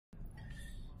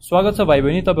स्वागत छ भाइ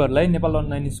बहिनी तपाईहरुलाई नेपाल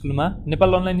अनलाइन स्कुलमा।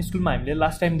 नेपाल अनलाइन स्कुलमा हामीले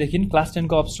लास्ट टाइम देखि क्लास 10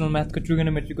 को अप्सनल म्याथको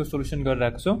ट्रिगोनोमेट्रीको सोलुसन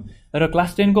गरिरहेको छौं र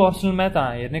क्लास 10 को अप्सनल म्याथ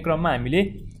हेर्ने क्रममा हामीले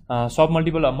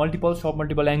मल्टिपल सब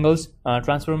मल्टिपल एंगल्स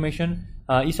ट्रान्सफर्मेसन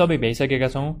यी सबै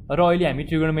भइसकेका छौं र अहिले हामी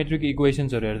ट्रिगोनोमेट्रिक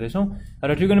इक्वेशन्सहरु हेर्दै छौं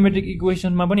र ट्रिगोनोमेट्रिक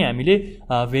इक्वेशनमा पनि हामीले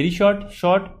भेरी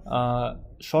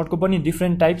शर्टको पनि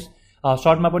डिफरेन्ट टाइप्स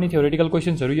शर्टमा पनि थ्योरेटिकल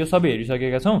क्वेशन्सहरु यो सबै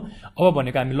हेरिसकेका छौं। अब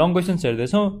भनेको हामी लङ क्वेशन्स हेर्दै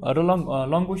छौं र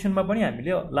लङ क्वेशनमा पनि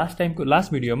हामीले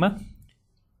लास्ट भिडियोमा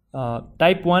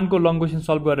टाइप 1 को लङ क्वेशन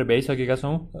सल्भ गरेर भ्याइसकेका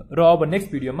छौं र अब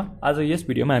नेक्स्ट भिडियोमा आज यस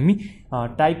भिडियोमा हामी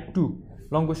टाइप 2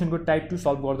 लङ क्वेशनको टाइप 2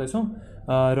 सल्भ गर्दै छौं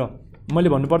र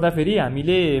मैले भन्नुपर्दा फेरि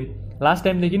हामीले लास्ट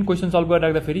टाइम देखि क्वेशन सल्भ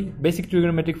गरिराख्दा फेरि बेसिक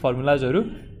ट्रिगोनोमेट्रिक फर्मुलाजहरु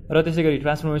र त्यसैगरी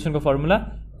ट्रान्सफर्मेसनको फर्मुला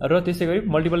र त्यसैगरी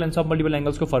मल्टिपल एन्ड सब मल्टिपल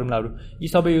एंगल्सको फर्मुलाहरु यी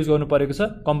सबै युज गर्नु परेको छ।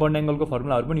 कम्पाउन्ड एंगलको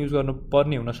फर्मुलाहरु पनि युज गर्नु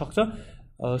पर्ने हुन सक्छ।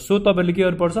 सो तपाईले के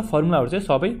गर्नु पर्छ, फर्मुलाहरु चाहिँ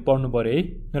सबै पढ्नु पर्यो है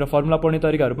र फर्मुला पढ्ने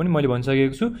तरिकाहरु पनि मैले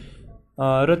भनिसकेको छु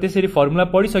र त्यसरी फर्मुला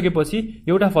पढिसकेपछि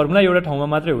एउटा फर्मुला एउटा ठाउँमा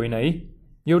मात्रै होइन है,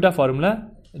 एउटा फर्मुला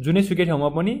जुनै सुकै ठाउँमा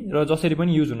पनि र जसरी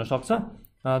पनि युज हुन सक्छ।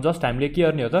 जस्ट हामीले के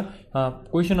गर्ने हो त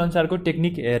क्वेशन अनुसारको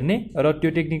टेक्निक हेर्ने र त्यो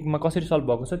टेक्निकमा कसरी सल्भ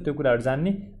भएको छ त्यो कुराहरु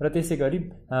जान्ने र त्यसैगरी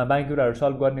बाँकी कुराहरु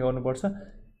सल्भ गर्ने गर्नुपर्छ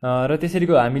र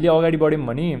त्यसरीको हामीले अगाडि बढ्यौं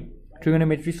भने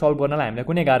ट्रिगोनोमेट्री सल्भ गर्नलाई हामीलाई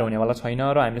कुनै गाह्रो हुनेवाला छैन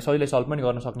र हामीले सजिलै सल्भ पनि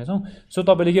गर्न सक्ने छौं। सो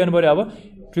तपाईले के गर्नु पर्यो, अब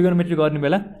ट्रिगोनोमेट्री गर्ने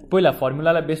बेला पहिला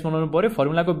फर्मुलालाई बेस बनाउनु पर्यो,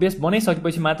 फर्मुलाको बेस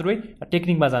बनाइसकेपछि मात्रै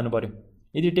टेक्निकमा जानु पर्यो।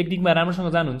 यदि टेक्निकमा राम्रोसँग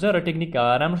जानुहुन्छ र टेक्निक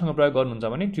राम्रोसँग प्रयोग गर्नुहुन्छ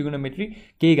भने ट्रिगोनोमेट्री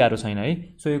केही गाह्रो छैन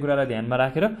है। सो यो कुरालाई ध्यानमा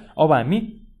राखेर अब हामी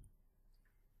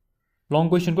लङ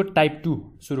क्वेशनको टाइप 2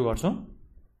 सुरु गर्छौं।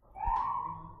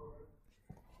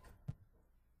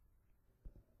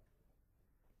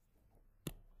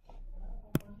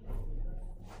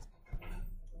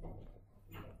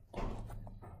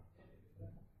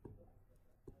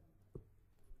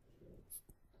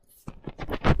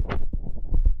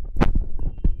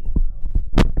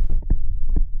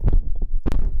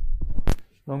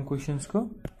 Long क्वेशन्सको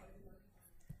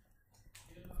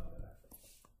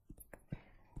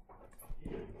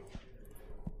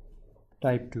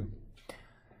type 2।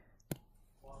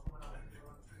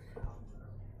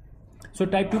 सो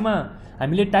टाइप 2 मा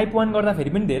हामीले टाइप 1 गर्दा फेरि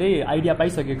पनि धेरै आइडिया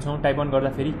पाइसकेका छौं। टाइप 1 गर्दा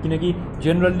फेरि किनकि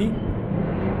जनरली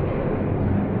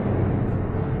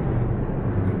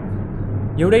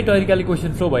एउटै तरिकाले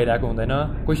क्वेशन फ्लो भइरहेको हुँदैन।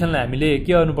 क्वेशनलाई हामीले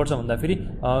के गर्नुपर्छ भन्दा फेरि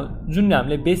जुन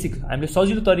हामीले बेसिक हामीले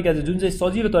सजिलो तरिका चाहिँ जुन चाहिँ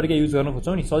सजिलो तरिका युज गर्न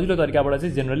खोज्छौं नि, सजिलो तरिकाबाट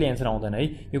चाहिँ जनरली एन्सर आउँदैन है।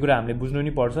 यो कुरा हामीले बुझ्नु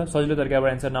नि पर्छ। सजिलो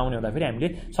तरिकाबाट एन्सर नआउने हुँदा फेरि हामीले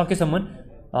सकेसम्म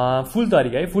फुल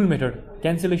तरिका है, फुल मेथड,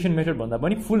 क्यान्सलेसन मेथड भन्दा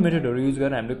पनि फुल मेथडहरु युज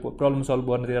गरेर हामीले प्रब्लम सल्भ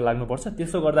गर्नतिर लाग्नुपर्छ।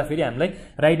 त्यसो गर्दा फेरि हामीलाई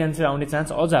राइट एन्सर आउने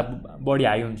चान्स अझ बढी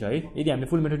हाई हुन्छ है। यदि हामीले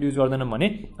फुल मेथड युज गर्दैनौं भने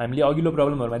हामीले अघिल्लो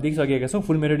प्रब्लमहरुमा देखिसकेका छौं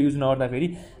फुल मेथड युज नगर्दा फेरि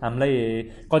हामीलाई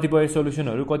कतिपय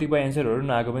सोलुसनहरु कतिपय एन्सरहरु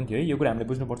नआएको पनि थियो है। यो कुरा हामीले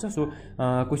बुझ्नुपर्छ। सो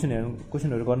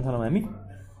क्वेशनहरु गर्न थालौं हामी।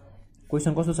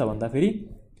 क्वेशन कस्तो छ भन्दा फेरि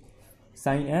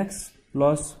sin x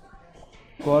plus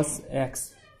cos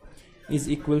x is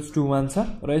equals to 1 छ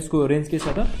र यसको रेन्ज के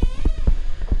छ त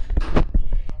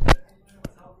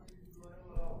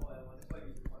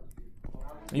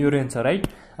यो रेन्ज छ राइट।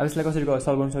 अब यसलाई कसरी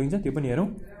सल्भ गर्न सकिन्छ त्यो पनि हेरौं।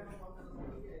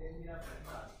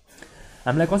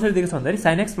 हामीलाई कसरी दिएको छ भन्दा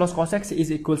sin x plus cos x is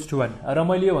equals to 1 र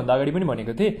मैले यो भन्दा अगाडि पनि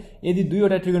भनेको थिए यदि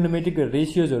दुईवटा ट्रिगोनोमेट्रिक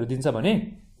रेशियोजहरु दिन्छ भने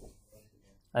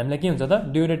हामीलाई के हुन्छ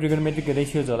त दुईवटा ट्रिगोनोमेट्रिक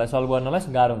रेशियोजहरुलाई सल्भ गर्नलाई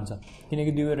गाह्रो हुन्छ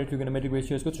किनकि दुईवटा ट्रिगोनोमेट्रिक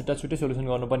रेशियोजको छुट्टा-छुट्टै सोलुसन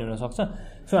गर्नु पनि हुन सक्छ।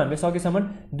 सो हामीले सकेसम्म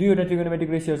दुईवटा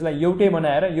ट्रिगोनोमेट्रिक रेशियोजलाई एउटै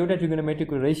बनाएर एउटा ट्रिगोनोमेट्रिक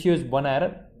रेशियोज बनाएर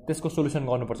त्यसको सोलुसन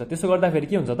गर्नुपर्छ। त्यसो गर्दा फेरि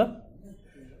के हुन्छ त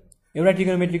एउटा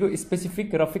ट्रिगोनोमेट्रीको स्पेसिफिक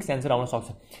र फिक्स एन्सर आउन सक्छ।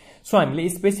 सो हामीले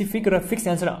स्पेसिफिक र फिक्स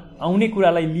एन्सर आउने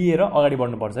कुरालाई लिएर अगाडि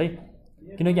बढ्नुपर्छ है।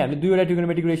 किनकि हामीले दुईवटा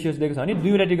ट्रिगोनोमेट्रिक रेशियोज दिएको छ भने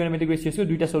दुईवटा ट्रिगोनोमेट्रिक रेशियोजको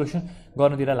दुईटा सोलुसन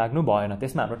गर्नतिर लाग्नु भएन।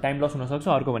 त्यसमा हाम्रो टाइम लस हुन सक्छ,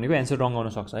 अर्को भनेको एन्सर रङ आउन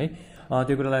सक्छ है।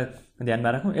 त्यो कुरालाई ध्यानमा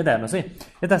राखौं। यता हेर्नुस् है,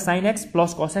 यता sin x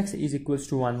plus cos x is equals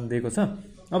to 1 दिएको छ।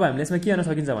 अब हामीले यसमा के गर्न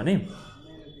सकिन्छ भने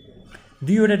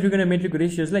दुईवटा ट्रिगोनोमेट्रिक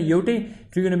रेशियोजलाई एउटै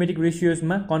ट्रिगोनोमेट्रिक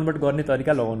रेशियोजमा कन्भर्ट गर्ने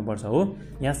तरिका लगाउनु पर्छ हो।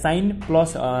 यहाँ sin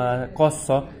plus cos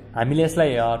छ, हामीले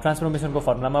यसलाई ट्रान्सफर्मेसनको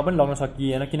फर्मुलामा पनि लगाउन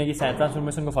सकिएन किनकि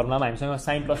ट्रान्सफर्मेसनको फर्मुलामा हामीसँग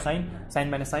sin plus sin,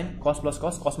 sin minus sin, cos plus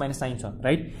cos, cos minus sin छ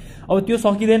राइट। अब त्यो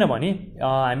सकिदैन भने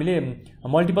हामीले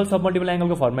मल्टिपल सब मल्टिपल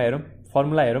एंगलको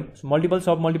फर्मुला हेरौं। मल्टिपल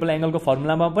सब मल्टिपल एंगलको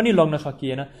फर्मुलामा पनि लाग्न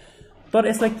सकिएन। तर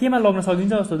यसलाई केमा लाग्न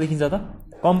सकिन्छ जस्तो देखिन्छ त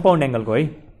कम्पाउन्ड एंगलको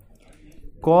है।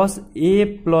 cos a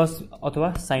plus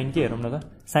अथवा sin के हेरौं न त,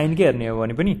 sin के हेर्ने हो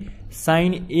भने पनि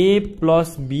sin a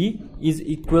plus b is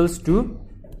equals to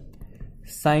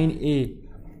sin a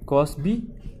cos b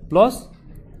plus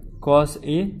cos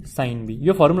a sin b।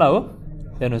 यो फर्मुला हो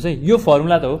हेर्नुस् है, यो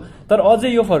फर्मुला त हो तर अझै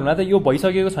यो फर्मुला त यो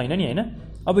भइसकेको छैन नि हैन।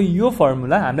 अब यो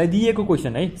फर्मुला हामीलाई दिएको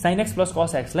क्वेसन है sin x +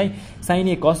 cos x लाई sin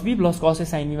a cos b + cos a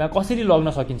sin b मा कसरी लग्न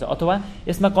सकिन्छ अथवा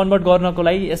यसमा कन्भर्ट गर्नको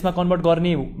लागि यसमा कन्भर्ट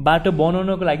गर्ने बाटो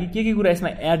बनाउनको लागि के कुरा यसमा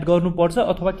एड गर्नुपर्छ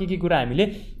अथवा के कुरा हामीले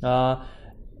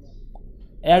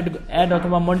एड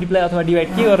अथवा मल्टिप्लाई अथवा डिभाइड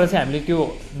के गरेर चाहिँ हामीले त्यो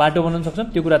बाटो बनाउन सक्छौं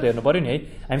त्यो कुरा त हेर्नु पर्यो नि है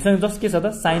हामीसँग जस्ट के छ त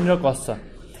sin र cos छ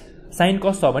sin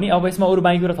cos छ भने अब यसमा अरु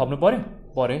बाँकी कुरा थप्नु पर्यो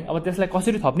अब त्यसलाई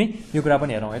कसरी थप्ने यो कुरा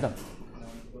पनि हेरौं है त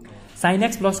sin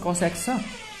x + cos x छ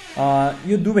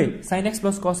यो दुवै sin x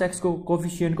 + cos x को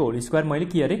कोएफिसिएन्ट को होल स्क्वायर मैले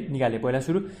के गरे निकाले पहिला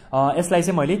सुरु यसलाई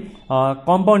चाहिँ मैले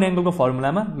कम्पाउन्ड एंगल को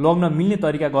फर्मुलामा लग्न मिल्ने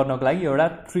तरिका गर्नको लागि एउटा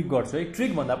ट्रिक गर्छु है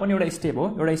ट्रिक भन्दा पनि एउटा स्टेप हो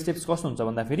एउटा स्टेप कस्तो हुन्छ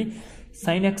भन्दा फेरि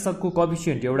sin x को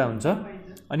कोएफिसिएन्ट एउटा हुन्छ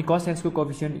अनि cos x को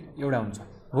कोएफिसिएन्ट एउटा हुन्छ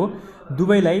हो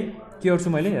दुवैलाई के गर्छु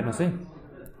मैले हेर्नुस् है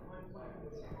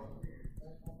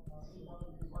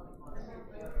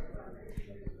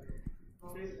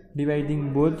dividing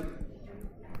both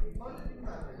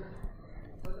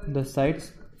the sides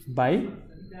by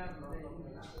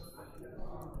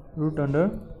root under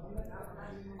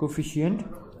coefficient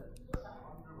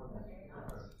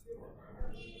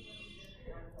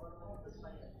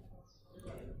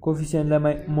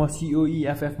लाई म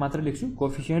COEFF मात्र लेख्छु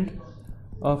coefficient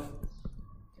of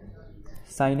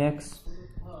sin x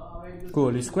को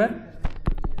whole square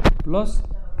plus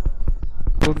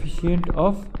coefficient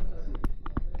of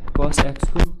cos x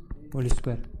को होल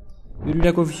स्क्वायर यो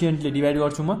दुईटा कोएफिसिएन्टले डिवाइड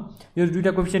गर्छु म यो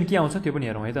दुईटा कोएफिसिएन्ट के आउँछ त्यो पनि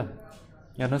हेरौं है त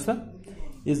हेर्नुस् त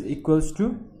is equals to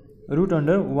root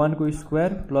under 1 को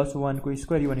स्क्वायर प्लस 1 को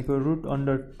स्क्वायर यो भनेको रुट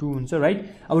अन्डर 2 हुन्छ राइट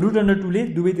अब रुट अन्डर 2 ले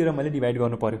दुवैतिर मैले डिवाइड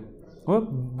गर्नु पर्यो हो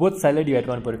बोथ साइडलाई डिवाइड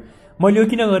गर्नु पर्यो मैले यो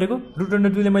किन गरेको रुट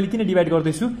अन्डर 2 ले मैले किन डिवाइड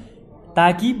गर्दै छु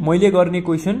ताकि मैले गर्ने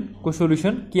क्वेशन को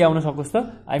सोलुसन के आउन सकोस् त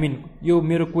आई मिन यो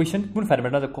मेरो क्वेशन कुन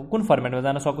फर्मेटमा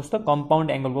जान सकोस् त कम्पाउन्ड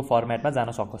एंगल को फर्मेटमा जान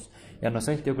सकोस् हेर्नुस्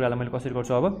है त्यो कुरालाई मैले कसरी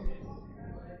गर्छु अब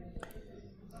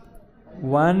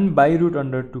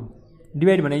 1/√2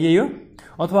 डिवाइड भने यही हो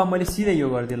अथवा मैले सिधै यो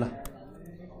गर्दिए ल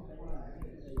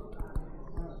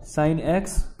sin x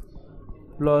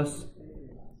plus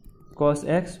cos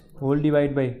x whole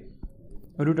divide by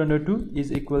 √2 is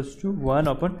equals to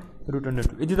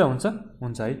 1/√2 यति त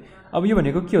हुन्छ है अब यो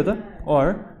भनेको के हो त or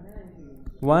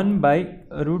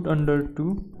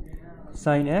 1/√2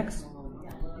 sin x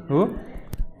हो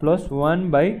plus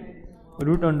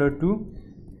 1/√2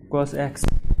 cos x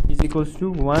is equals to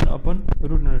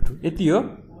 1/√2 यति हो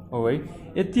है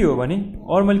यति हो भने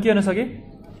और मैले के गर्न सके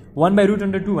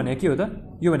 1/√2 भनेको के हो त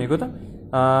यो भनेको त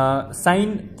sin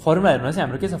फर्मुला हेर्नुहोस् है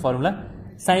हाम्रो के छ formula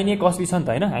sin a cos b छ नि त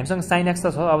हैन हामीसँग sin x त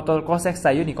छ अब त cos x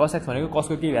चाहियो नि cos x भनेको cos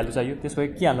को के भ्यालु चाहियो त्यसको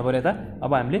के हाल्नु पर्यो त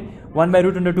अब हामीले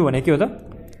 1/√2 भनेको के हो त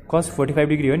cos 45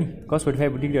 डिग्री हो नि cos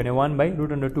 45 डिग्री भने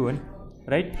 1/√2 हो नि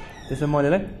राइट त्यसो मैले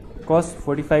यसलाई cos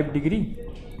 45 degree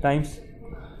times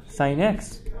sin x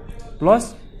plus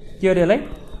के अरे यसलाई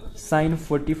sin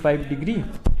 45 degree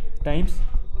times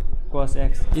cos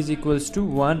x is equals to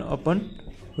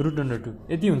 1/√2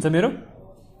 यति हुन्छ मेरो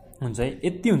हुन्छ है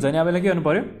यति हुन्छ नि अब यसलाई के गर्नु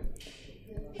पर्यो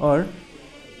और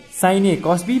sin a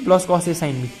cos b plus cos a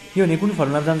sin b यो भने कुन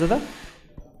फर्मुलामा जान्छ त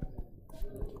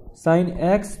sin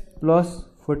x plus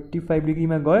 45 डिग्री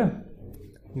मा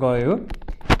गयो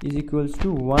इज इक्वल्स टु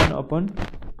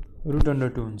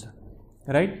 1/√2 हुन्छ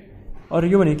राइट और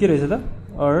यो भने के रहेछ त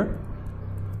और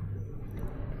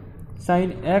sin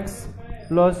x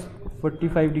plus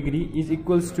 45 degree is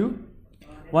equals to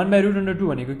 1/√2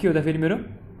 भनेको के हो त फेरि मेरो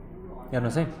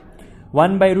हेर्नुस् है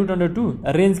 1/√2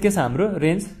 रेन्ज के छ हाम्रो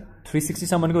रेन्ज 360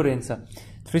 सम्मको रेन्ज छ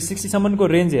 360 सम्मको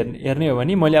रेन्ज हेर्ने हो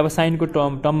भने मैले अब साइन को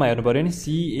टर्ममा हेर्नु पर्यो नि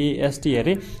CAST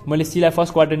हेरे मैले C लाई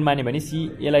फर्स्ट क्वाड्रेन्ट माने भने C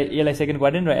A लाई सेकेन्ड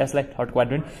क्वाड्रेन्ट र S लाई थर्ड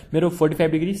क्वाड्रेन्ट मेरो 45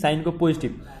 डिग्री साइन को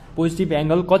पोजिटिभ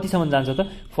एंगल कति सम्म जान्छ त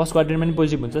फर्स्ट क्वाड्रेन्टमा पनि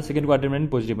पोजिटिभ हुन्छ सेकेन्ड क्वाड्रेन्टमा पनि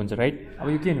पोजिटिभ हुन्छ राइट अब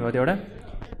यो के हुने भयो त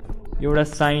एउटा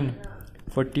साइन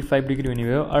 45 डिग्री हुने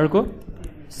भयो अर्को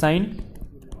साइन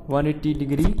 180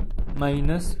 डिग्री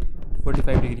माइनस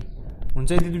 45 डिग्री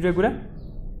हुन्छ यति दुईटा कुरा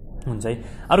हुन्छ है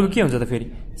अर्को के हुन्छ त फेरि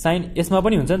साइन यसमा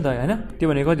पनि हुन्छ नि त हैन त्यो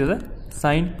भनेको कति हो त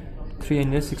साइन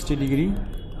 360 डिग्री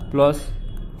प्लस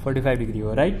 45 डिग्री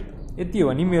हो राइट यति हो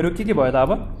भने मेरो के भयो त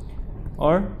अब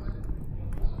और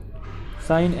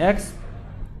sign x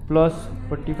plus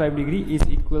 45 degree is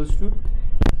equals to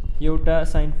एउटा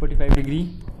साइन 45 डिग्री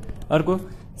अर्को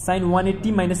साइन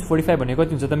 180 माइनस 45 भनेको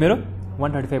कति हुन्छ त मेरो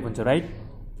 135 हुन्छ राइट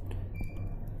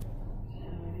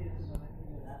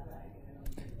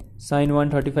साइन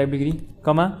 135 डिग्री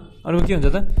कमा अर्को के हुन्छ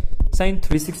त साइन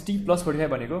 360 प्लस 45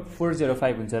 भनेको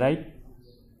 405 हुन्छ राइट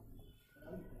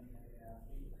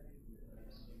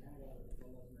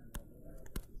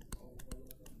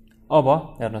अब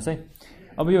हेर्नुहोस् है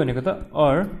अब यो भनेको त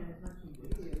और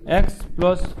x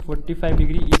plus 45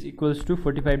 degree is equals to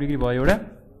 45 degree भयो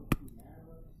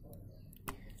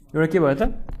एउटा के भयो त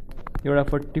एउटा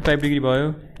 45 डिग्री भयो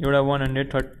एउटा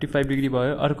 135 डिग्री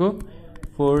भयो अर्को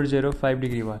 405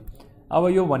 डिग्री भयो अब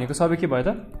यो भनेको सबै के भयो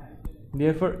त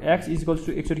therefore x is equals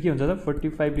to एकचोटि के हुन्छ त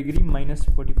 45 डिग्री माइनस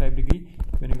 45 डिग्री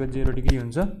भनेको 0 डिग्री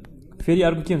हुन्छ फेरि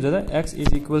अर्को के हुन्छ त x is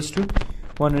equals to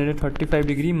 135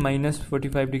 degree minus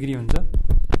 45 degree हुन्छ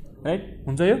राइट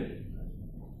हुन्छ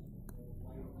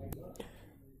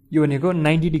यो भनेको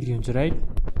 90 डिग्री हुन्छ राइट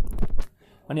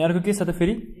अनि अर्को के छ त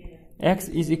फेरि x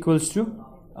is equals to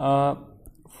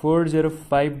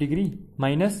 405 degree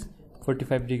minus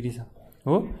 45 degree छ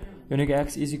हो यो भनेको x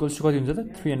is equals to कति हुन्छ त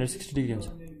 360 डिग्री हुन्छ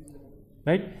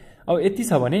राइट अब यति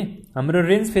छ भने हाम्रो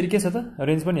रेन्ज फेरि के छ त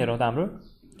रेन्ज पनि हेरौँ त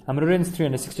हाम्रो रेन्ज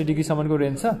 360 डिग्री सम्मको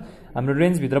रेन्ज छ हाम्रो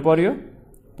रेन्ज भित्र पर्यो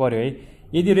है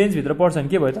यदि रेन्ज भित्र पर्छ भने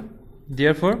के भयो त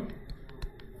therefore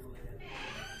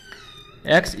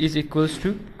x is equals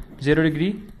to 0 degree,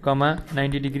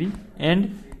 90 degree and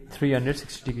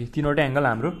 360 degree तीनवटा एंगल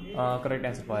हाम्रो करेक्ट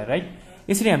आन्सर भयो राइट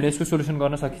यसरी हामीले यसको सोलुसन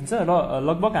गर्न सकिन्छ र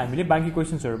लगभग हामीले बाँकी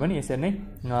क्वेशन्सहरु पनि यसरी नै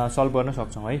सल्भ गर्न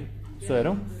सक्छौं है सो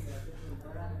हेरौं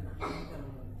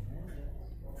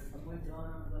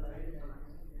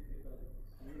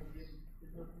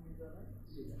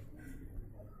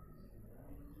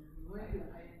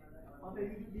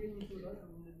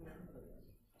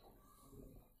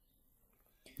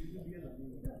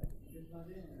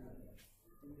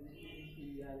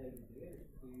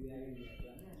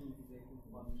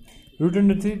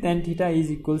 √3 tan theta is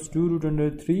equals to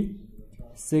 √3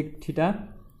 sec theta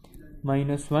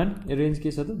minus 1 range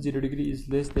के छ त 0 degree is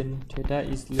less than theta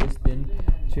is less than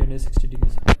 360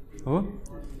 degree हो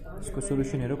यसको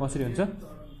सोलुसन हेरौं कसरी हुन्छ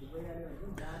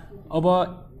अब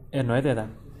हेर्नु है त यता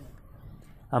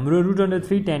हाम्रो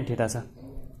 √3 tan theta छ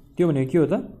त्यो भनेको के हो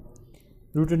त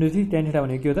 √3 tan theta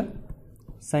भनेको के हो त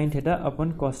sin theta upon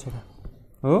cos theta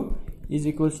हो is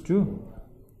equals to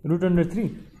 √3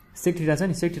 sec theta छ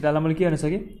नि sec theta लाई मैले के गर्न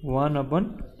सके 1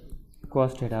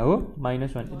 cos theta हो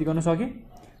 -1 यति गर्न सके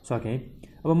है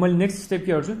अब मैले नेक्स्ट स्टेप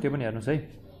के गर्छु त्यो पनि हेर्नुस् है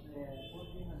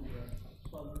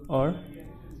or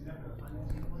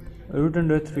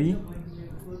 √3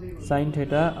 sin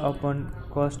theta upon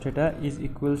cos theta is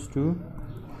equals to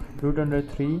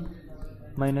 √3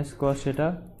 minus cos theta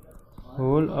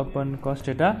whole upon cos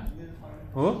theta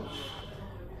हो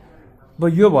अब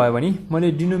यो भयो भने मैले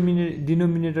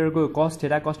डिनोमिनेटरको cos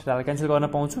theta लाई क्यान्सल गर्न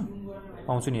पाउँछु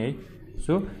नि है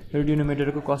सो यो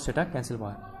डिनोमिनेटरको cos theta क्यान्सल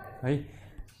भयो है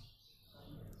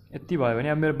यति भयो भने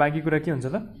अब मेरो बाँकी कुरा के हुन्छ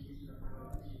त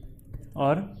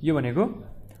और यो भनेको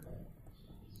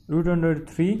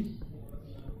 √3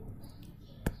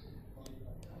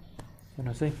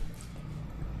 हेर्नुस् है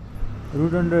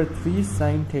 √3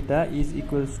 sin theta is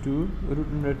equals to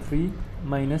 √3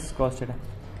 minus cos theta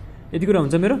यति कुरा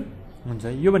हुन्छ मेरो हुन्छ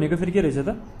यो भनेको फेरि के रहेछ त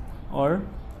और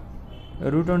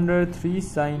 √3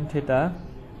 sin theta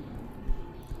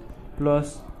plus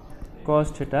cos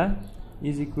theta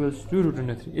is equals to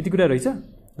 √3 यति कुरा रहेछ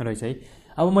है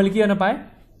अब मैले के गर्न पाएँ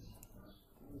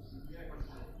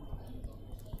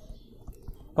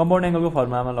कम्पाउन्ड एंगल को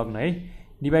फर्मुलामा लग्न है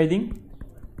डिवाइडिङ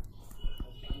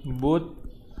बोथ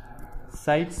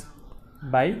साइड्स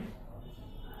बाइ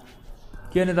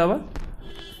के गर्ने त अब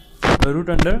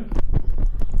 √under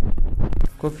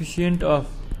कोएफिशिएन्ट अफ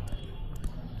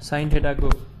sin theta को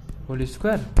होल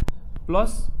स्क्वायर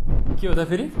प्लस के हो त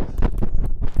फेरि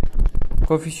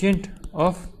कोएफिशिएन्ट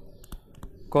अफ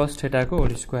cos theta को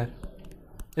होल स्क्वायर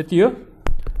यति हो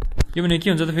यो भने के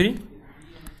हुन्छ त फेरि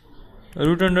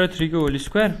 √3 को होल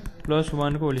स्क्वायर प्लस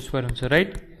 1 को होल स्क्वायर हुन्छ राइट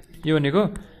यो भनेको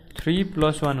 3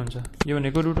 प्लस 1 हुन्छ यो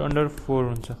भनेको √4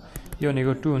 हुन्छ यो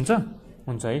भनेको 2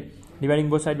 हुन्छ है डिवाइडिङ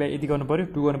बोथ साइड बाइ यति गर्नु पर्यो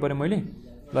 2 गर्नु पर्यो मैले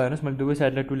ल हेर्नुस् मैले दुवै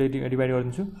साइडलाई 2 ले डिवाइड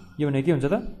गरिदिन्छु यो भने के हुन्छ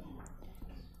त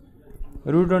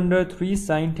 √3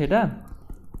 sin theta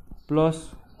plus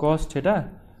cos theta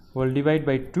whole divide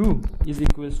by 2 is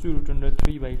equals to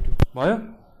 √3 by 2 भयो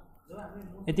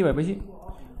यति भएपछि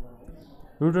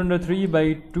 √3 by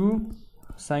 2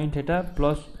 sin theta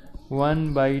plus 1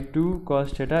 by 2 cos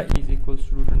theta is equals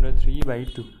to √3 by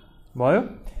 2 भयो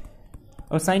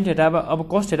अब sin theta अब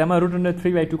cos theta मा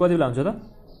 √3 बाइ 2 कति बेला हुन्छ त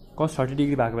cos 30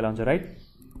 डिग्री भएको बेला हुन्छ right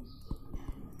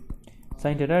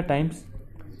sin theta times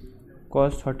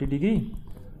cos 30 degree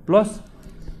plus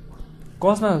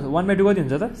cos मा 1 बाइ 2 कति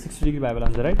हुन्छ त 60 डिग्री भएको बेला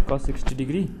हुन्छ right cos 60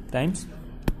 degree times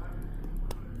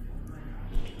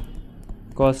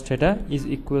cos theta is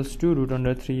equals to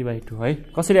 √3 by 2 है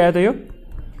कसरी आयो त यो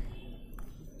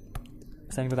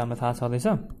साइनको त हामीलाई थाहा छँदैछ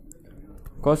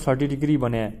cos 30 डिग्री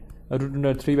भने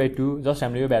 √3 बाइ 2 जस्ट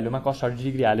हामीले यो भ्यालुमा cos 30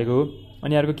 डिग्री हालेको हो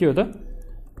अनि अर्को के हो त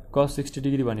cos 60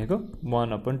 डिग्री भनेको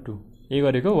 1/2 ए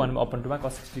गरेको 1/2 मा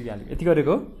cos 60 डिग्री हालेको यति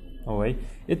गरेको हो है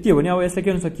यति हो भने अब यसलाई के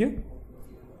गर्न सकियो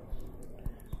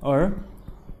or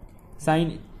sin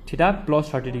theta plus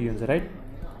 30 degree हुन्छ right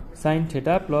sin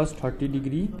theta plus 30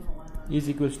 degree is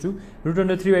equals to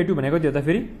 √3/2 भनेको त्यो त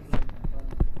फेरि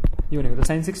यो भनेको त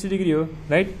sin 60 डिग्री हो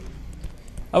राइट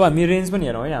अब हामी रेन्ज पनि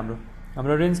हेरौँ है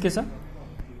हाम्रो रेन्ज के छ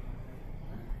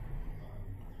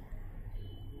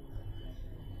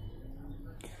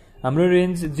हाम्रो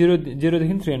रेन्ज 0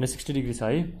 देखि 360 डिग्री छ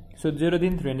है सो 0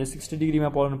 देखि 360 डिग्रीमा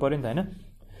पर्नु पर्यो नि त हैन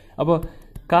अब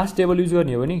कास्ट टेबल युज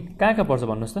गर्ने हो भने कहाँ पर्छ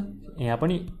भन्नुस् त यहाँ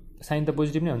पनि साइन त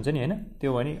पोजिटिभ नै हुन्छ नि हैन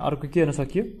त्यो भने अर्को के गर्न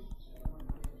सकियो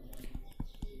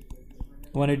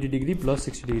 180 डिग्री प्लस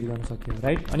 60 डिग्री गर्न सकियो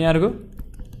राइट अनि अर्को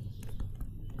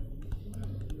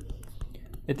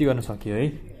यति गर्न सकियो है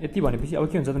यति भनेपछि अब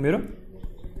के हुन्छ त मेरो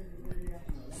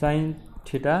sin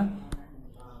theta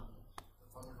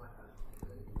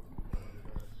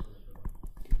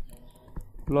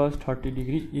plus 30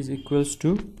 degree is equals to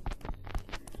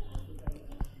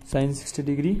sin 60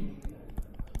 degree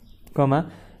comma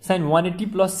sin 180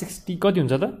 plus 60 कति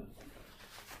हुन्छ त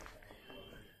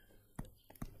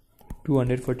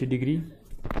 240 degree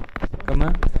comma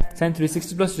sin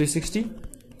 360 plus 360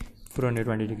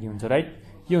 420 degree हुन्छ राइट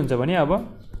के हुन्छ भने अब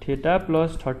theta plus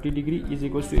 30 degree is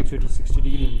equals to 160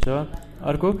 degree हुन्छ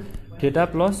अर्को theta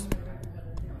plus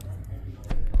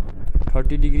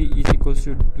 30 degree is equals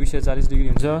to 240 degree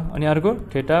हुन्छ अनि अर्को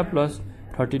theta plus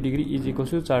 30 degree is equals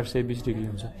to 420 degree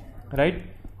हुन्छ राइट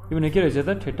यो भने के रहेछ त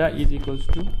theta is equals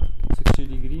to 60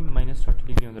 degree minus 30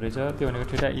 degree हुँदो रहेछ त्यो भनेको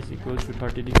theta is equals to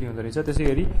 30 degree हुँदो रहेछ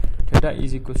त्यसैगरी theta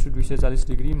is equals to 240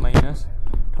 degree minus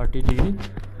 30 degree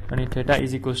अनि theta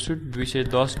is equals to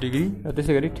 210 degree र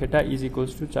त्यसैगरी theta is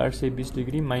equals to 420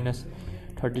 degree minus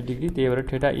 30 degree त्यही भएर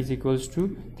theta is equals to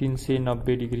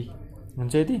 390 degree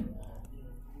हुन्छ यति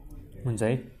हुन्छ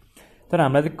है तर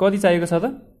हामीलाई चाहिँ कति चाहिएको छ त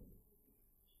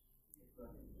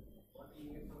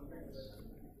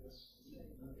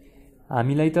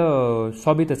हामीलाई त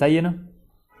सबै त चाहिएन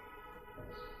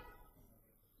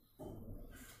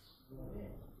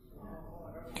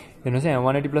हेर्नुहोस् है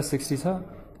 180 प्लस 60 छ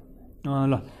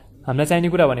ल हामीलाई चाहिने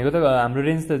कुरा भनेको त हाम्रो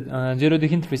रेन्ज त 0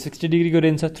 देखि 360 डिग्रीको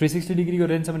रेन्ज छ 360 डिग्रीको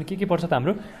रेन्ज छ भने के पर्छ त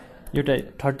हाम्रो एउटा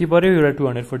 30 पर्यो एउटा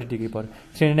 240 डिग्री पर्यो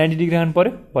 390 डिग्री खानु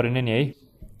परेन नि है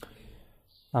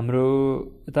हाम्रो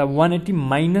यता 180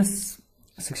 माइनस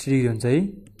 60 डिग्री हुन्छ है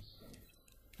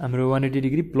हाम्रो 180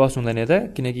 डिग्री प्लस हुँदैन यता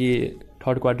किनकि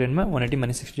थर्ड क्वाड्रेन्टमा 180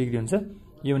 माइनस 60 डिग्री हुन्छ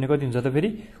यो भने कति हुन्छ त फेरि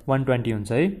 120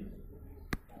 हुन्छ है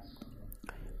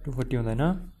 240 हुँदैन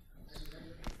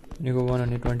यो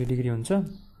 120 डिग्री हुन्छ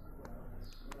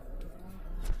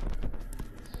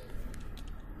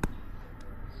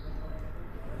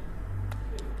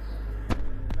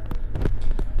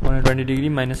 120 डिग्री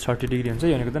माइनस 30 डिग्री हुन्छ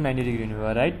यो भनेको त 90 डिग्री हुने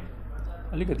भयो राइट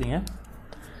अलिकति यहाँ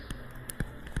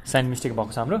साइन मिस्टेक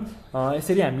भएको छ हाम्रो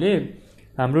यसरी हामीले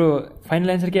हाम्रो फाइनल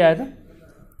आन्सर के आयो त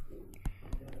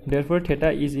therefore theta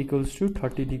is equals to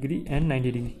 30 degree and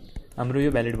 90 degree हाम्रो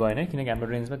यो भ्यालिड भएन किनकि हाम्रो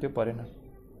रेन्जमा त्यो परेन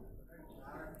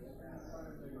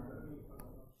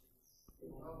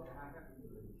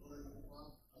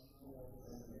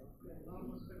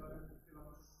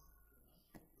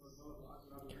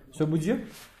सो बुझ्यो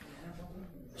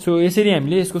सो यसरी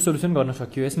हामीले यसको सोलुसन गर्न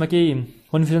सकियो यसमा केही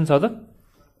कन्फ्युजन छ त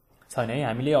छैन है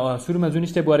हामीले सुरुमा जुन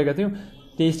स्टेप गरेका थियौँ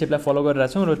त्यही स्टेपलाई फलो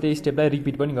गरिरहेको छौँ र त्यही स्टेपलाई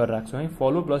रिपिट पनि गरिरहेको छौँ है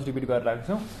फलो प्लस रिपिट गरिरहेको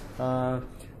छौँ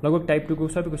लगभग टाइप 2 को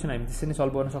सबै क्वेसन हामी त्यसरी नै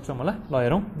सल्भ गर्न सक्छौँ होला ल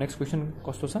हेरौँ नेक्स्ट क्वेसन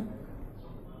कस्तो छ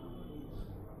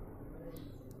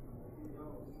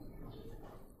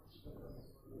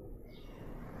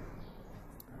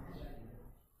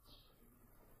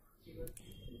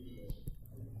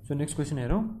सो नेक्स्ट क्वेसन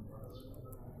हेरौँ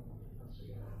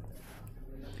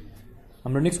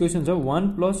हाम्रो नेक्स्ट क्वेसन छ 1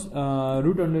 plus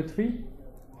 √3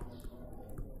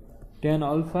 tan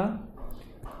alpha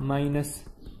minus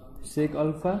sec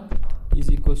alpha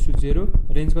is equals to 0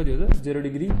 range कति हो त 0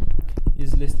 degree is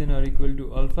less than or equal to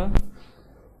alpha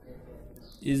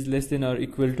is less than or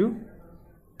equal to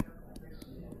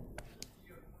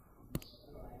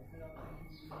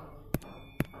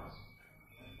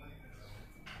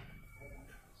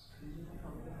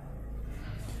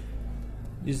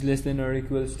is less than or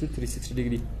equals to 360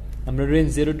 degree हाम्रो range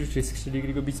 0 to 360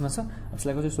 degree को बीचमा छ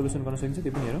यसलाई कसरी solution गर्न सकिन्छ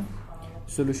त्यो पनि हेरौँ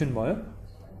सोलुसन भयो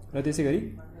र त्यसैगरी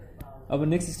अब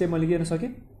नेक्स्ट स्टेप मैले के गर्न सके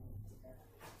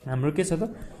हाम्रो के छ त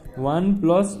 1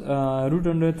 plus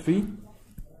 √3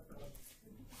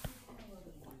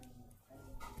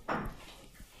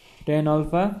 tan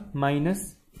alpha minus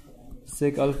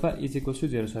sec alpha is equals to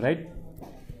 0 छ राइट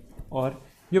और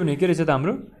यो भने के रहेछ त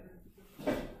हाम्रो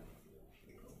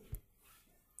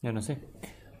हेर्नुहोस् है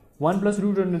 1 +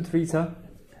 √3 छ।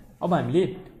 अब हामीले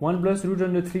 1 +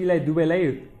 √3 लाई दुवैलाई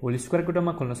होल स्क्वायरको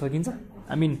टर्ममा खोल्न सकिन्छ।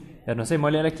 आई मिन हेर्नुहोस् है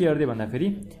मैले यसलाई के गर्दै भन्दाखेरि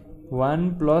 1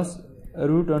 +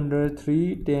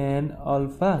 √3 tan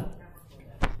alpha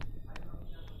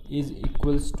is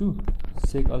equals to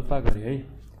shake alpha गरेँ है।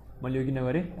 मैले यो किन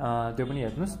गरेँ त्यो पनि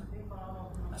हेर्नुहोस्,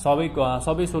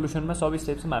 सबै सोलुसनमा सबै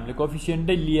स्टेप्समा हामीले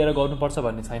कोफिसिएन्टै लिएर गर्नुपर्छ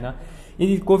भन्ने छैन।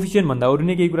 यदि कोफिसिएन्ट भन्दा अरू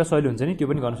नै केही कुरा सजिलो हुन्छ नि त्यो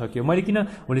पनि गर्न सकियो। मैले किन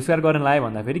होल स्क्वायर गर्न लाएँ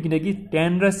भन्दाखेरि किनकि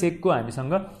tan र सेकको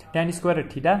हामीसँग tan square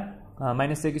theta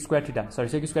minus sec square theta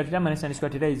sec square theta minus tan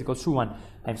square theta is equals to 1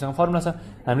 हामीसँग फर्मुला छ।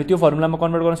 हामीले त्यो फर्मुलामा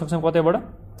कन्भर्ट गर्न सक्छौँ कतैबाट,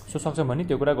 सो सक्छौँ भने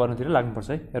त्यो कुरा गर्नुतिर लाग्नुपर्छ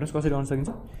है। हेर्नुहोस् कसरी गर्न सकिन्छ।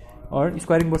 और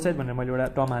स्क्वायरिङ बोथ साइड भनेर मैले एउटा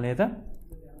टर्म हालेँ यता,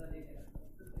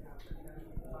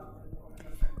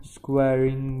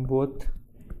 स्क्वायरिङ बोथ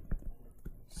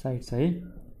साइड्स है।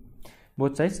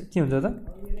 बोथ साइड्स के हुन्छ त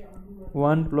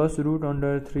 1 +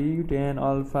 √3 tan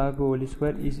अल्फा को whole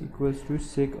square is equals to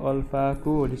shake alpha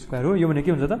को होल स्क्वायर हो। यो भने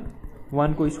के हुन्छ त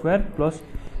 1 को square plus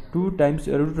 2 times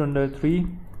 √3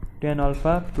 tan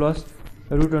alpha plus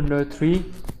 √3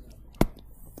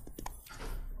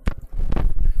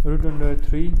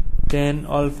 tan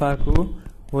alpha को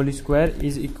whole square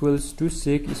is equals to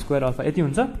sec square alpha. यति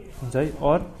हुन्छ है।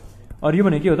 और यो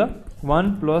भने के हो त 1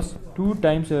 + 2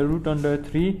 टाइम्स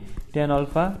 √3 tan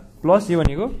अल्फा प्लस यो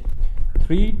भनेको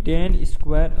 3 tan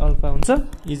स्क्वायर अल्फा हुन्छ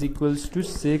is equals to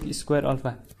sec square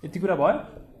alpha. यति कुरा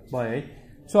भयो है।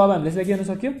 सो अब हामीले चाहिँ के गर्न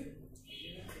सक्यो,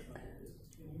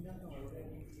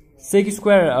 सेक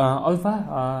स्क्वायर अल्फा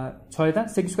छ यता,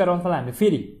 सेक स्क्वायर अल्फालाई हामीले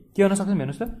फेरि के गर्न सक्छौँ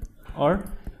हेर्नुहोस् त। और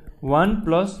 1 +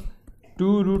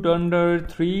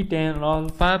 2√3 tan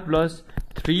alpha plus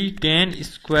 3 tan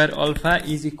square alpha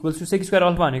is equals to sec square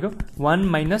alpha भनेको 1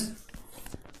 माइनस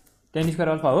tan स्क्वायर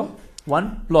अल्फा हो, 1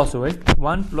 प्लस हो है,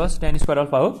 1 + tan स्क्वायर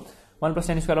अल्फा हो। 1 +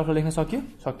 tan स्क्वायर अल्फा लेख्न सक्यो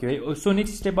है। सो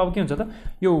नेक्स्ट स्टेप अब के हुन्छ त,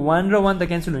 यो 1 र 1 त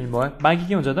क्यान्सल हुने भयो, बाँकी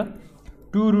के हुन्छ त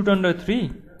 2√3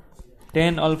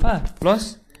 tan alpha plus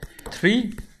 3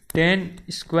 tan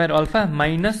square alpha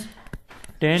minus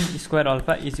tan square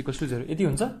alpha is equals to 0। यति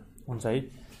हुन्छ है।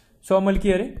 सो अब मैले के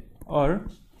गरेँ, और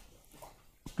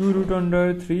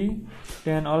 2√3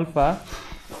 tan alpha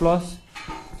plus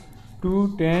 2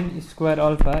 tan square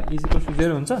alpha is equals to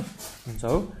 0 हुन्छ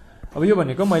हो। अब यो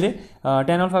भनेको मैले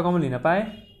tan अल्फा कमन लिन पाएँ,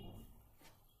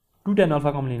 2 tan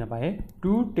अल्फा कमन लिन पाएँ।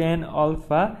 2 tan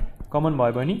अल्फा कमन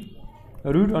भयो भने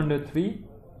 √3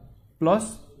 प्लस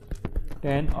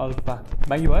tan अल्फा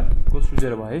बाँकी भयो इक्वल्स टु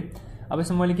 0 भयो है। अब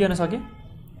यसमा मैले के गर्न सकेँ,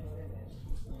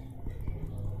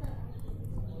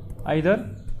 either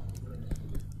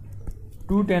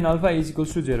 2 tan alpha is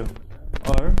equals to 0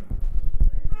 और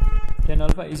tan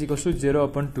alpha is equals to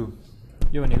 0/2।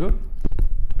 यो भनेको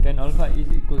tan alpha is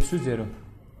equals to 0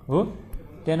 हो।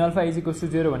 tan alpha is equals to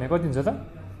 0 भनेको कति हुन्छ त,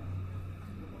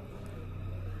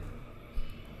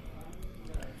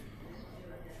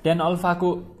 tan अल्फा को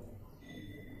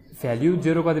भ्याल्यु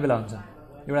 0 कति बेला हुन्छ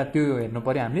एउटा त्यो हेर्नु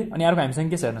पर्यो हामीले। अनि अर्को हामीसँग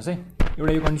के छ हेर्नुहोस् है,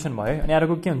 एउटा यो कन्डिसन भयो। अनि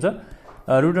अर्को के हुन्छ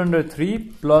 √3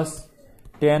 plus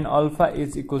tan alpha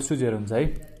is equals to 0 हुन्छ है।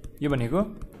 यो भनेको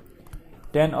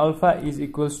tan alpha is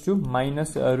equals to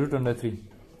minus √3।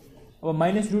 अब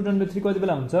माइनस √3 कति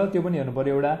बेला हुन्छ त्यो पनि हेर्नु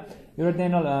पर्यो। एउटा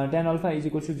tan alpha is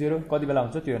equals to 0 कति बेला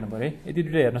हुन्छ त्यो हेर्नु पर्यो है। यति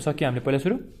दुईटा हेर्न सक्यो हामीले पहिला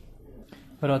सुरु।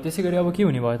 र त्यसै गरी अब के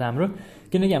हुने भयो त हाम्रो,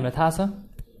 किनकि हामीलाई थाहा छ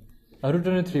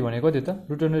 √3 भनेको कति हो त,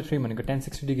 √3 भनेको tan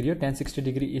 60 डिग्री हो। tan 60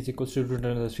 degree is equals to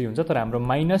 √3 हुन्छ, तर हाम्रो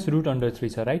माइनस √3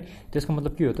 छ राइट। त्यसको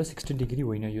मतलब के हो त 60 डिग्री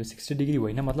होइन, यो 60 डिग्री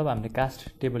होइन, मतलब हामीले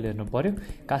कास्ट टेबल हेर्नु पर्यो।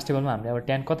 कास्ट टेबलमा हामीले अब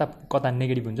tan कता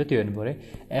नेगेटिभ हुन्छ त्यो हेर्नु पर्यो।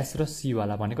 एस र सी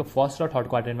वाला भनेको फर्स्ट र थर्ड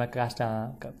क्वाड्रेन्टमा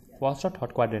फर्स्ट र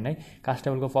थर्ड क्वाड्रेन्ट है। कास्ट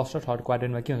टेबलको फर्स्ट र थर्ड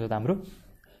क्वाड्रेन्टमा के हुन्छ त हाम्रो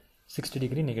 60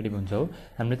 डिग्री नेगेटिभ हुन्छ हो।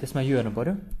 हामीले त्यसमा यो हेर्नु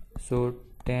पर्यो। सो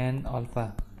tan अल्फा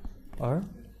और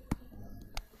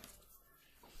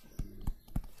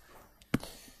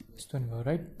यस्तो भयो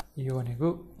राइट। यो भनेको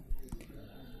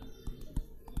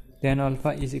tan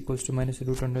alpha is equals to minus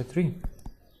 √3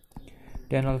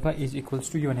 tan alpha is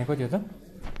equals to यो भनेको कति हो त,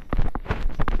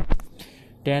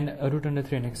 tan √3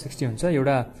 भनेको 60 हुन्छ।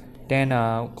 एउटा tan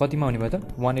कतिमा हुने भयो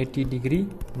त 180 डिग्री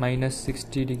माइनस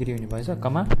 60 डिग्री हुने भएछ,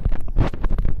 कमा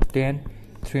tan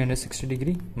 360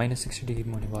 डिग्री माइनस 60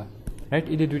 डिग्रीमा हुने भयो राइट।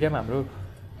 यदि दुईटामा हाम्रो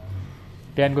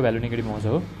tan को भ्यालु नेगेटिभ आउँछ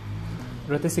हो।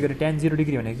 र त्यसै गरी tan 0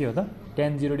 डिग्री भनेको के हो त,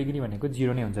 tan 0 डिग्री भनेको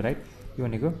 0 नै हुन्छ राइट। यो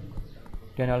भनेको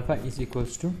tan alpha is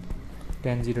equals to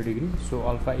tan 0 degree. So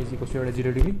alpha is equals to एउटा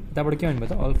 0 डिग्री, त्यहाँबाट के भन्नुभयो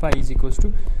त alpha is equals to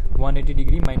 180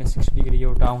 degree minus 60 degree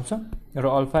एउटा आउँछ, र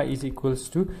alpha is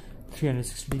equals to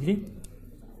 360 degree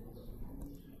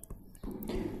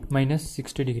minus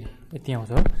 60 degree यति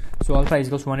आउँछ हो। So alpha is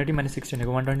equals 180 minus 60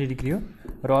 भनेको 120 डिग्री हो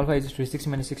र अल्फा इज 360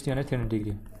 माइनस 60 भनेको 300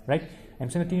 डिग्री हो राइट।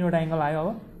 हामीसँग तीनवटा एङ्गल आयो। अब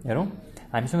हेरौँ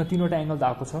हामीसँग तीनवटा एङ्गल त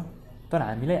आएको छ तर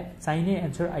हामीलाई चाहिने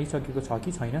एन्सर आइसकेको छ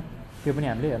कि छैन त्यो पनि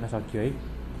हामीले हेर्न सक्यो है।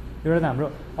 एउटा त हाम्रो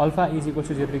alpha is equals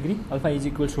to 0 degree, alpha is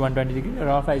equals to 120 degree र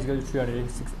alpha is equals to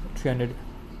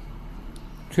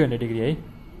 300 degree है।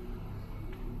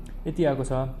 यति आएको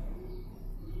छ।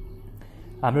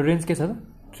 हाम्रो रेन्ज के छ त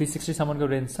 360 सम्मको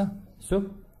रेन्ज छ। सो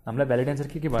हामीलाई भ्यालिड एन्सर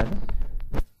के भयो त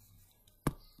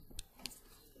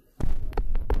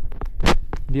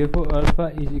therefore alpha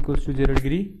is equals to 0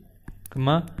 degree,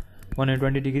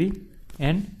 120 degree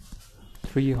and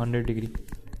 300 degree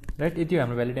right. यति हो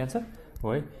हाम्रो भ्यालिड एन्सर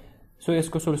हो है। सो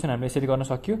यसको सोल्युसन हामीले यसरी गर्न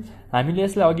सक्यो। हामीले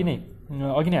यसलाई अघि नै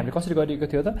हामीले कसरी गरेको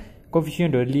थियो त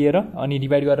कोफिसियन्टहरू लिएर अनि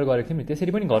डिभाइड गरेर गरेको थियौँ नि,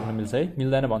 त्यसरी पनि गर्न मिल्छ है,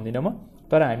 मिल्दैन भन्दिनँ म।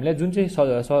 तर हामीलाई जुन चाहिँ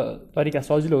तरिका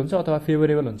सजिलो हुन्छ अथवा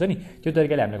फेभरेबल हुन्छ नि त्यो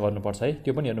तरिकाले हामीले गर्नुपर्छ है।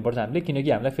 त्यो पनि हेर्नुपर्छ हामीले, किनकि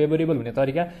हामीलाई फेभरेबल हुने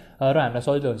तरिका र हामीलाई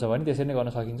सजिलो हुन्छ भने त्यसरी नै गर्न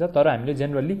सकिन्छ। तर हामीले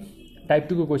जेनरली टाइप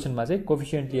 2 को क्वेसनमा चाहिँ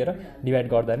कोफिसियन्ट लिएर डिभाइड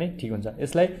गर्दा नै ठिक हुन्छ।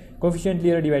 यसलाई कोफिसियन्ट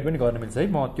लिएर डिभाइड पनि गर्न मिल्छ है,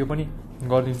 म त्यो पनि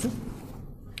गरिदिन्छु।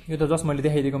 यो त जस्ट मैले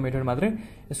देखाइदिएको मेथड मात्रै।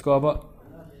 यसको अब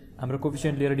हाम्रो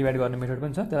कोफिसियन्ट लिएर डिभाइड गर्ने मेथड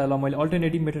पनि छ। त्यसलाई ल मैले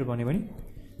अल्टरनेटिभ मेथड भने पनि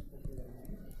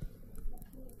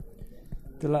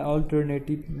त्यसलाई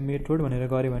अल्टरनेटिभ मेथड भनेर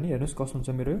गरेँ भने हेर्नुहोस् कस्तो हुन्छ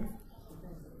मेरो।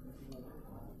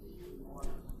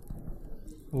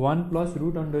 1 +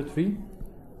 √3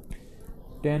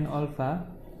 tan alpha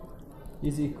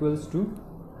is equals to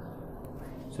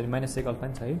minus sec alpha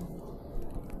नि छ है,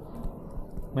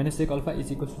 minus sec alpha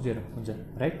is equals to 0 हुन्छ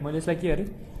राइट। मैले यसलाई के गरेँ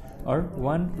और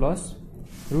 1 +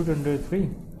 √3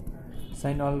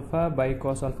 sin alpha by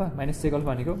cos alpha minus sec alpha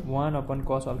भनेको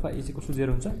 1/cos alpha is equals to 0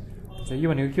 हुन्छ। यो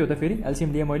भनेको के हो त फेरि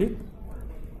एलसिएम लिएँ मैले,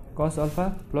 कस alpha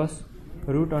plus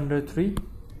 √3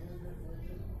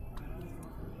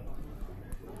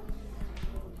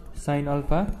 sin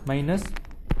alpha minus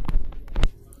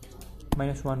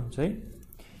 1 हुन्छ है,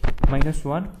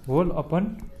 -1 होल अपन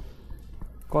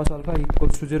कस अल्फा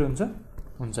इक्वल्स टु 0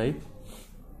 हुन्छ है।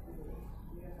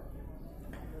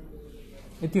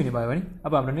 यति हुने भयो भने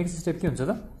अब हाम्रो नेक्स्ट स्टेप के हुन्छ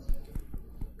त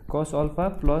कस alpha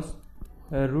plus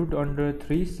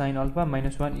 √3 sin alpha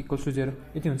 -1 equals to 0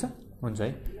 यति हुन्छ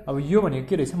है। अब यो भनेको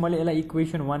के रहेछ, मैले यसलाई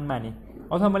इक्वेसन 1 माने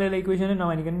अथवा मैले यसलाई इक्वेसनै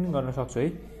नमानिकन पनि गर्न सक्छु है।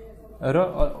 र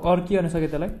अरू के गर्न सकेँ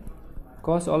त्यसलाई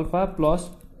कस alpha plus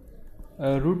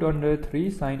 √3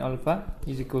 sin alpha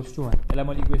is equals to 1, यसलाई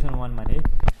मैले इक्वेसन 1 माने है।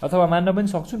 अथवा मान्न पनि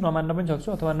सक्छु नमान्न पनि सक्छु,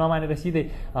 अथवा नमानेर सिधै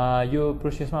यो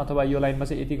प्रोसेसमा अथवा यो लाइनमा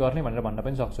चाहिँ यति गर्ने भनेर भन्न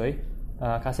पनि सक्छु है।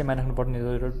 खासै मान्नु पर्ने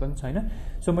जरुरत पनि छैन।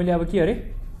 सो मैले अब के गरेँ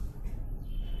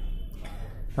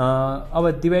अब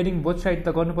डिभाइडिङ बोथ साइड त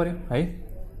गर्नु पर्यो है।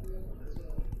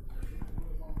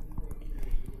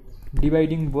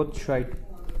 Dividing both side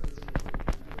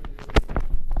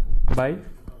by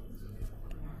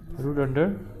 √,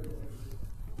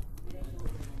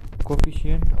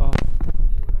 coefficient of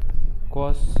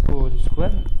cos को whole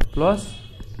square plus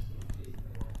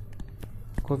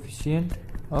coefficient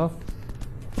of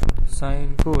sign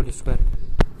को होल स्क्वायर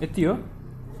यति हो।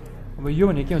 अब यो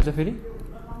भने के हुन्छ फेरि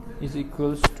इज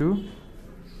इक्वल्स टु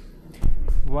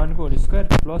 1 को होल स्क्वायर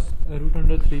प्लस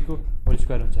 √3 को होल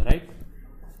स्क्वायर हुन्छ राइट।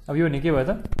 अब यो भने के भयो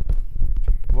त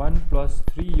 1 +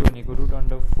 3 यो भनेको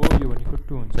 √4 यो भनेको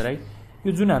 2 हुन्छ राइट।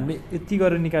 यो जुन हामीले यति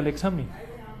गरेर निकालेको छौँ नि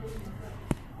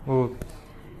हो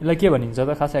यसलाई के भनिन्छ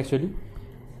त खास एक्चुअली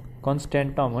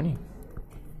कन्स्ट्यान्ट टर्म हो नि।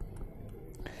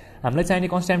 हामीलाई चाहिने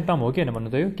कन्स्ट्यान्ट टर्म हो कि होइन भन्नु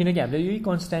त यो, किनकि हामीले यही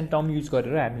कन्स्ट्यान्ट टर्म युज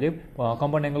गरेर हामीले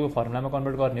कम्पाउन्ड एङ्गलको फर्मुलामा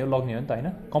कन्भर्ट गर्ने हो, लग्ने हो नि त होइन।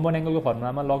 कम्पाउन्ड एङ्गलको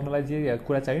फर्मुलामा लग्नलाई जे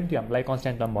कुरा चाहियो नि त्यो हामीलाई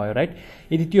कन्स्ट्यान्ट टर्म भयो राइट।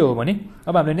 यदि त्यो हो भने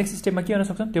अब हामीले नेक्स्ट स्टेपमा के गर्न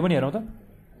सक्छौँ त्यो पनि हेरौँ त।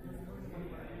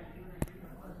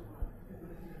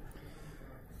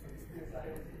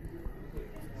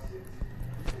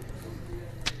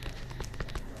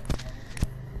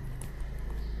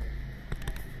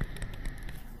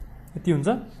 यति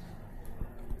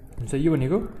हुन्छ यो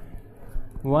भनेको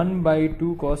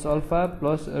 1/2 cos alpha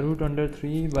plus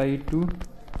 √3/2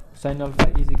 sin alpha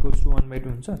is equals to 1/2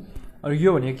 हुन्छ। अनि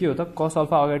यो भनेको के हो त cos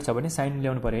अल्फा अगाडि छ भने साइन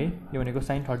ल्याउनु पर्यो है। यो भनेको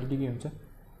sin 30 डिग्री हुन्छ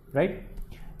right.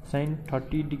 sin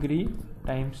 30 degree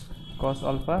times cos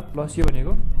alpha plus यो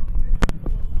भनेको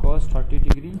cos 30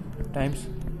 degree times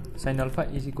sin alpha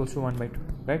is equals to 1/2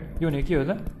 right. यो भनेको के हो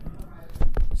त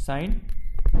sin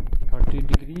 30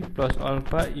 degree plus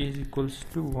alpha is equals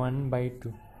to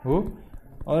 1/2 हो।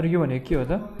 और यो भनेको के हो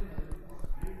त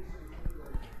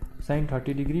sin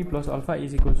 30 degree plus alpha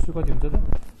is equals to कति हुन्छ त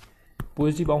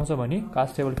पोजिटिभ आउँछ भने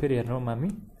कास्ट टेबल फेरि हेर्नु हामी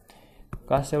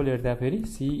cos टेबल हेर्दा फेरि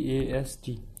CAST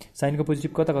साइनको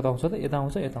पोजिटिभ कता कता आउँछ त यता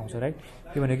आउँछ राइट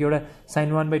के भनेको एउटा sin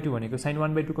 1/2 भनेको sin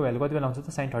 1/2 को भ्यालु कति बेला आउँछ त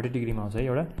sin 30 डिग्रीमा आउँछ है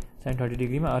एउटा sin 30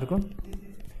 डिग्रीमा अर्को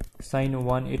sin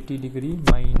 180 डिग्री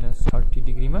minus 30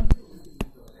 डिग्रीमा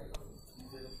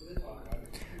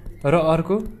र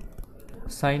अर्को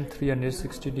sin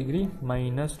 360 डिग्री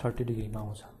minus 30 डिग्रीमा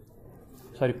आउँछ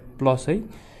सरी प्लस है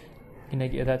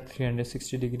किनकि यता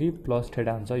 360 डिग्री प्लस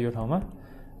थीटा हुन्छ यो ठाउँमा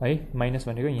है माइनस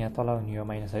भनेको यहाँ तल हुने हो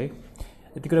माइनस है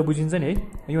यति कुरा बुझिन्छ नि है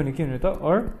यो भने के हुने त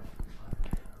और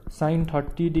sin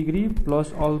 30 degree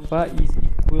plus alpha is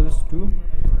equals to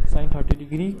sin 30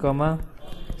 degree comma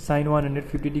sin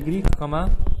 150 degree comma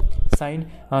sin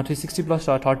 360 plus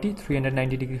 30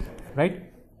 390 degree right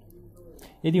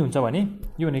यदि हुन्छ भने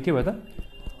यो भने के भयो त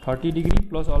 30 degree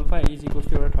plus alpha is equals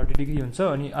to एउटा 30 डिग्री हुन्छ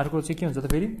अनि अर्को चाहिँ के हुन्छ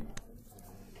त फेरि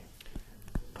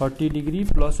 30 degree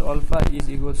plus alpha is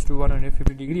equals to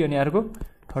 150 degree अनि अर्को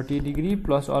 30 degree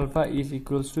plus alpha is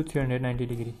equals to 390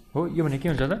 degree हो यो भने के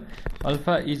हुन्छ त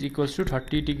alpha is equals to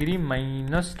 30 degree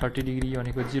minus 30 degree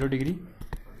भनेको 0 डिग्री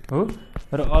हो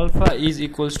र alpha is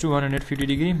equals to 150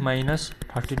 degree minus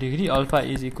 30 degree alpha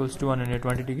is equals to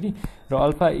 120 degree र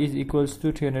alpha is equals to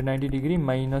 390 degree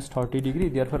minus 30 degree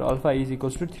therefore alpha is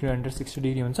equals to 360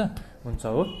 degree हुन्छ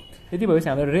हो यति भएपछि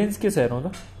हाम्रो range के छ हेर्नु त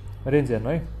रेन्ज हेर्नु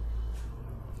है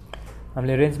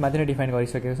हामीले रेन्ज माथि नै डिफाइन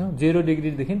गरिसकेका छौँ 0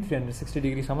 डिग्रीदेखि 360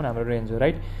 डिग्रीसम्म हाम्रो रेन्ज हो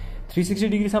राइट 360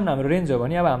 डिग्रीसम्म हाम्रो रेन्ज हो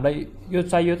भने अब हामीलाई यो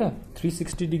चाहियो त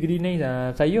 360 डिग्री नै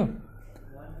चाहियो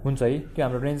हुन्छ है त्यो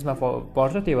हाम्रो रेन्जमा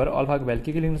पर्छ त्यही भएर अल्फाको भ्यालु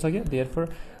के लेख्न सक्यो therefore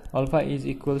alpha is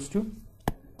equals to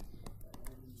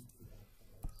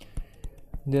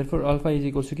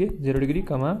के 0 डिग्री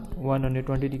कमा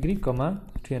 120 डिग्री कमा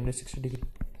 360 डिग्री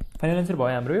फाइनल आन्सर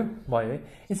भयो हाम्रो यो भयो है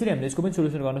यसरी हामीले यसको पनि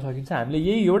सोल्युसन गर्न सकिन्छ हामीले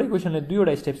यही एउटै क्वेसनलाई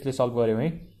दुईवटा स्टेप्सले सल्भ गर्यौँ है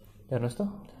हेर्नुहोस् त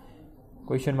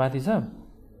क्वेसन माथि छ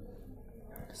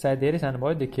सायद धेरै सानो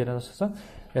भयो देखिएन जस्तो छ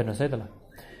हेर्नुहोस् है त ल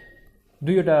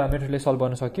दुईवटा मेथडले सल्भ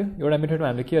गर्न सक्यो एउटा मेथडमा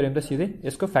हामीले के गर्यौँ त सिधै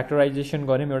यसको फ्याक्टराइजेसन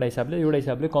गर्यौँ एउटा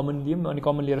हिसाबले कमन लियौँ अनि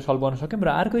कमन लिएर सल्भ गर्न सक्यौँ र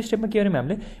अर्को स्टेपमा के गर्यौँ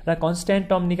हामीले एउटा कन्स्ट्यान्ट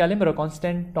टर्म निकाल्यौँ र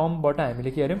कन्स्ट्यान्ट टर्मबाट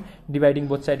हामीले के गर्यौँ डिभाइडिङ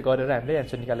बोथ साइड गरेर हामीले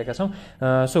एन्सर निकालेका छौँ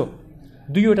सो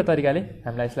दुईवटा तरिकाले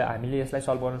हामीले यसलाई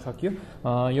सल्भ गर्न सक्यो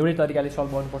एउटै तरिकाले सल्भ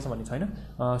गर्नुपर्छ भन्ने छैन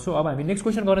सो अब हामी नेक्स्ट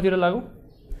क्वेसन गर्नतिर लागौँ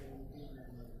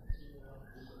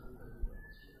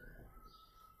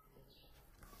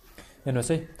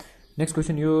हेर्नुहोस् है नेक्स्ट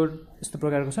क्वेसन यो यस्तो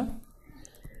प्रकारको छ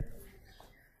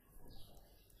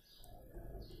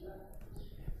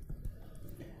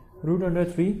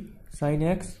 √3 sin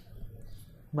x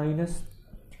minus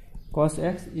cos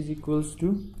x is equals to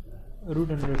 √2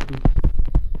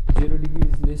 0 degree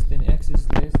is less than x is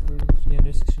less than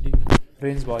 360 degree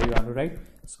range भयो हाम्रो राइट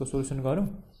यसको सोल्युसन गरौँ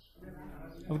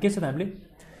अब के छ त हामीले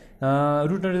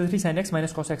 √3 sin x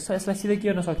minus cos x छ यसलाई सिधै के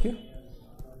गर्न सक्यो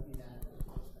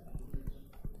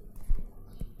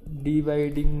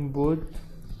dividing both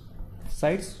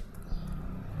sides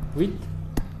with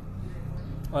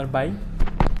or by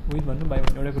with भन्नु by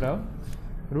भन्ने एउटा कुरा हो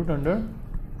 √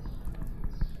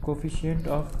 coefficient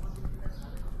of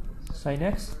sin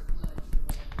x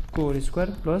को whole square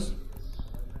plus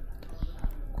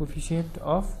coefficient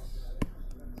of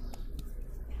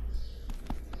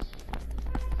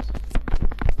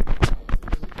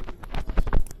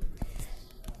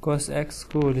cos x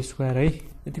को होल स्क्वायर है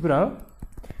यति कुरा हो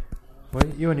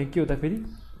यो भने के हो त फेरि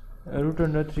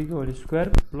 √3 को होल स्क्वायर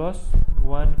प्लस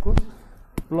 1 को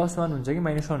प्लस 1 हुन्छ कि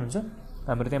माइनस 1 हुन्छ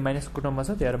हाम्रो त्यहाँ माइनसको टर्ममा छ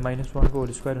त्यहाँ -1 को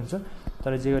होल स्क्वायर हुन्छ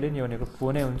तर जे गरे नि यो भनेको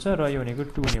 4 नै हुन्छ र यो भनेको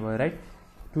 2 हुने भयो राइट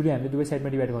 2 ले हामीले दुवै साइडमा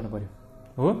डिभाइड गर्नु पर्यो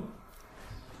हो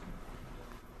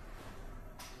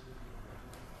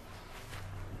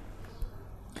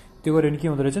त्यो गरे नि के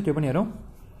हुँदो रहेछ त्यो पनि हेरौँ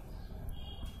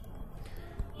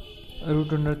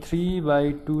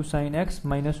 √3/2 sin x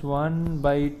minus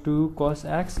 1/2 cos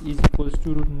x is equals to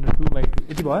 √2/2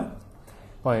 यति भयो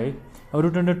है अब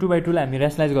 √2/2 लाई हामी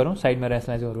र्यासनलाइज गरौँ साइडमा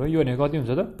र्यासनलाइज गरौँ यो भनेको कति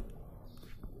हुन्छ त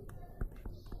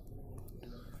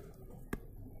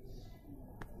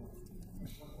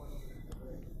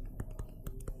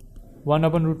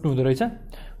 1/√2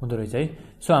 हुँदो रहेछ है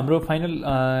सो हाम्रो फाइनल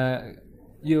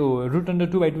यो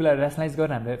 √2/2 लाई र्यासनलाइज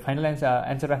गरेर हामीले फाइनल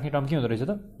आन्सर राख्ने टर्म के हुँदो रहेछ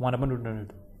त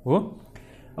 1/√2 हो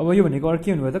अब यो भनेको अरू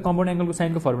के हुनु भयो त कम्पाउन्ड एंगलको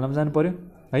साइनको फर्मुलामा जानु पर्यो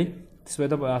है त्यसो भए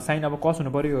त साइन अब कस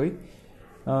हुनु पर्यो है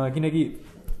किनकि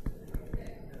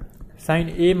sin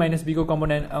a minus b को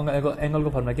कम्पाउन्ड एंगलको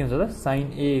फर्मुला के हुन्छ त sin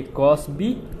a cos b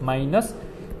minus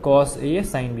cos a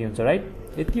sin b हुन्छ राइट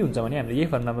यति हुन्छ भने हामीले यही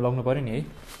फर्मुलामा लाग्नु पर्यो नि है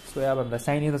सो अब हामीलाई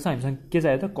sin a त छ हामीसँग के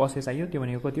चाहियो त cos a चाहियो त्यो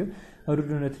भनेको कति हो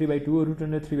 √3/2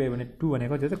 √3/2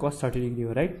 भनेको कति हो त cos 30 डिग्री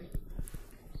हो right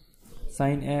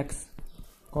sin x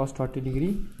cos 30 degree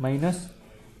minus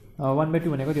 1/2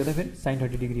 भनेको त्यो त फेरि sin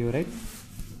 30 डिग्री हो right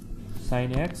sin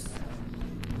x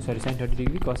sorry sin 30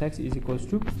 degree cos x is equals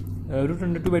to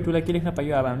 √2/2 लाई के लेख्न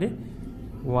पाइयो अब हामीले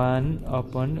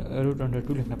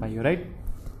 1/√2 लेख्न पाइयो राइट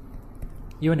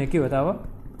यो भने के हो त अब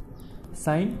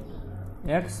sin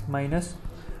x minus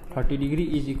 30 degree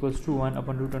is equals to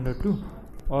 1/√2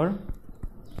 or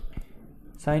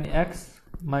sin x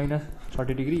minus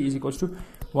 30 degree is equals to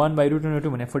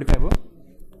 1/√2 भने 45 हो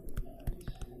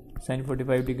sin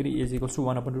 45 degree is equals to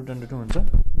 1/√2 हुन्छ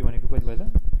यो भनेको कति भयो त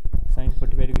sin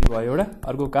 45 degree भयो एउटा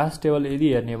अर्को कास्ट टेबल यदि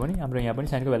हेर्ने हो भने हाम्रो यहाँ पनि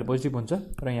sin को भ्यालु पोजिटिभ हुन्छ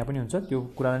र यहाँ पनि हुन्छ त्यो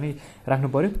कुरा नै राख्नु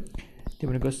पर्यो त्यो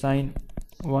भनेको sin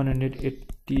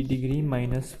 180 degree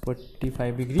minus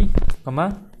 45 degree कमा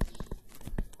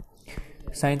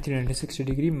sin 360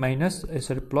 degree minus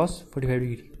sorry plus 45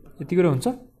 degree यति कुरा हुन्छ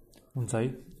हुन्छ है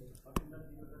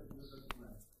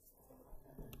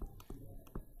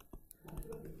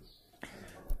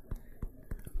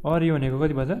और यो भनेको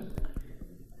कति भयो त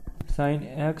sin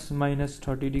x minus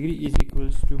 30 degree is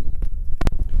equals to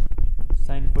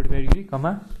sin 45 degree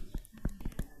comma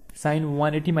sin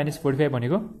 180 minus 45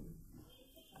 भनेको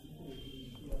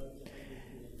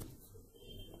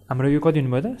हाम्रो यो कति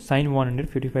हुने भयो त sin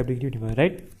 155 degree हुने भयो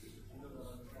राइट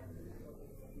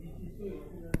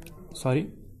सरी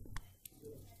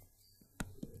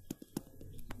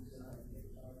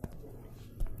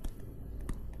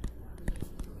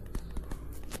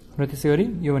र त्यसै गरी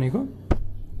यो भनेको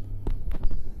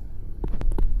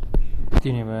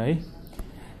तिनै भयो है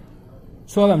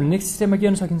सो अब हामीले नेक्स्ट स्टेपमा के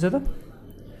गर्न सकिन्छ त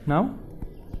now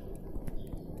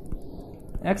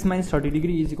x minus 30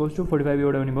 degree is equals to 45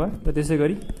 एउटा हुने भयो र त्यसै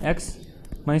गरी x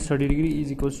minus 30 degree is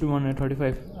equals to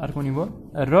 135 अर्को हुने भयो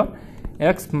र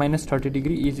x minus 30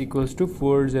 degree is equals to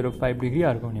 405 degree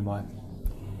अर्को हुने भयो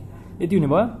यति हुने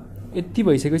भयो यति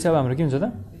भइसकेपछि अब हाम्रो के हुन्छ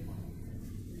त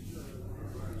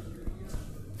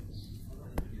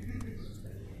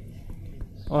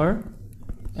or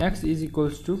x is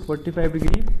equals to 45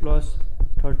 degree plus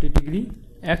 30 degree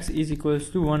x is equals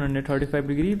to 135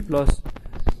 degree plus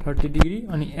 30 degree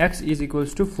अनि x is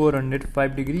equals to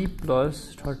 405 degree plus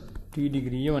 30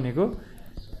 degree यो भनेको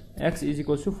x is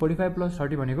equals to 45 plus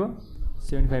 30 भनेको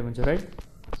 75 हुन्छ राइट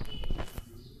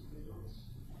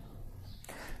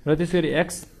र त्यसैगरी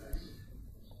x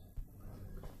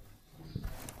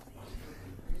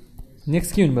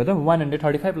नेक्स्ट के हुने भयो त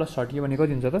 135 plus 30 यो भनेको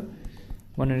कति हुन्छ त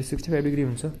 165 degree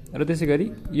हुन्छ र त्यसैगरी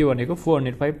यो भनेको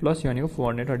 405 plus यो भनेको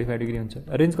 435 degree हुन्छ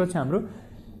रेन्ज कति छ हाम्रो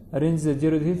रेन्ज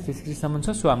 0 देखि 60 सम्म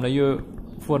छ सो हामीलाई यो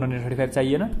 435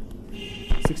 चाहिएन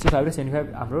 65 र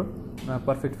 75 हाम्रो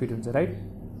पर्फेक्ट फिट हुन्छ राइट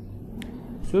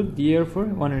सो देयरफोर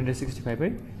 165 है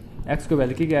x को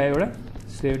भ्यालु के आयो एउटा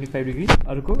 75 डिग्री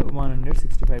अर्को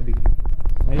 165 डिग्री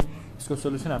है यसको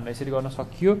सोलुसन हामीले यसरी गर्न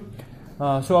सकियो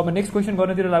सो अब नेक्स्ट क्वेशन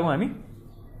गर्नतिर लागौं हामी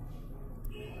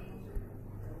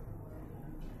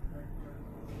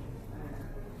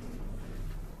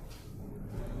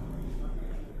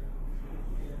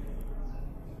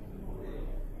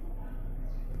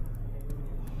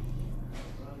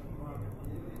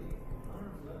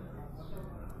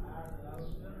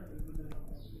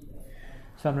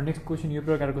सो हाम्रो नेक्स्ट क्वेशन यो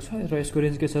प्रकारको छ र यसको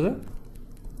रेन्ज के छ त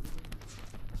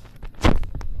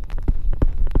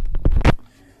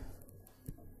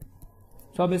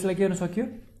सो अब यसलाई के गर्न सक्यो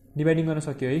डिभाइडिङ गर्न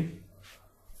सक्यो है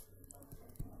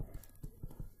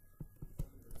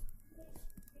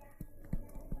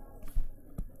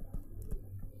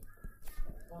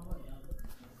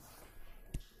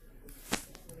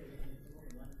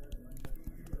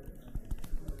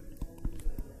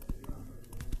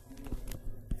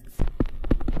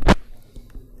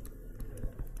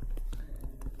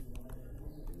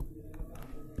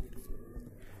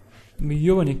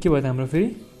यो भने के भयो त हाम्रो फेरि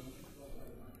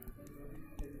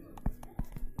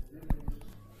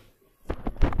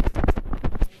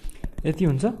यति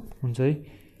हुन्छ है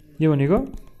यो भनेको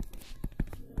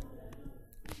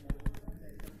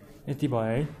यति भयो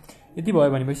है यति भयो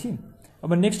भनेपछि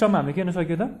अब नेक्स्ट टर्ममा हामीले के गर्न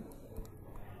सक्यो त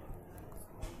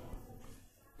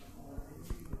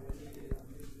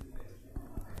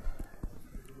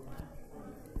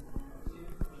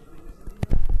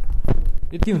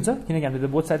यति हुन्छ किनकि हामीले त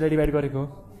बोथ साइडलाई डिभाइड गरेको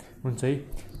हुन्छ है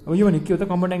अब यो भने के हो त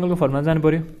कम्पाउन्ड एंगलको फर्मुला जानु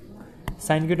पर्यो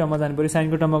साइनकै टर्ममा जानु पर्यो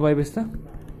साइनको टर्ममा गएपछि त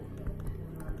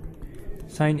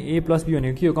sin a plus b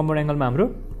भनेको के हो कम्पाउन्ड एंगलमा हाम्रो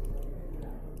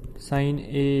sin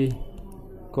a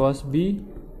cos b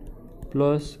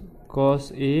plus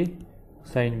cos a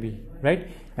sin b right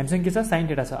हामीसँग के छ sin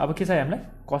थीटा छ अब के चाहियो हामीलाई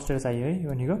cos थीटा चाहियो है यो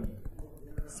भनेको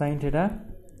sin थीटा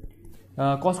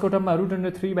cos को टर्ममा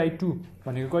 √3/2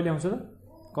 भनेको कहिले आउँछ त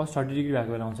cos 30 डिग्री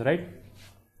भएको बेला आउँछ राइट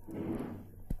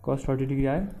cos 30 डिग्री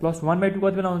आयो प्लस 1/2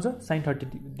 कति बेला आउँछ sin 30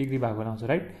 डिग्री भएको बेला आउँछ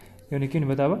राइट यो भने के हुने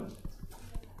भयो त अब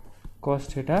cos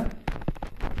θ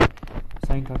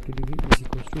sin 30 degree is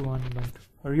equals to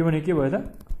 1/2 र यो भने के भयो त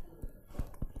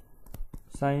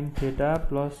sin θ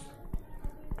plus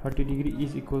 30 degree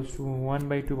is equals to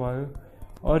 1/2 भयो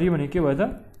और यो भने के भयो त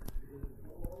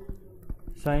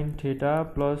sin θ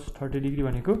प्लस 30 डिग्री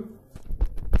भनेको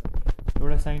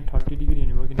एउटा sin 30 डिग्री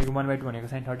हुने भयो किनकि 1/2 भनेको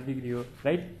sin 30 डिग्री हो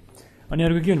राइट अनि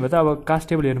अर्को के हुने भयो त अब कास्ट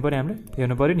टेबल हेर्नु पर्यो हामीले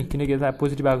हेर्नु पर्यो नि किनकि यता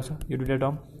पोजिटिभ आएको छ यो दुईटा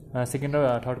टर्म सेकेन्ड र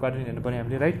थर्ड क्वाड्रेन्ट हेर्नु पर्यो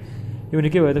हामीले राइट यो भने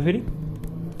के भयो त फेरि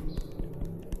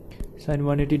sin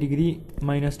 180 डिग्री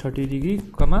माइनस 30 डिग्री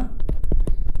कमा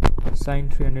sin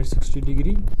 360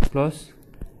 डिग्री प्लस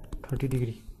 30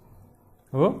 डिग्री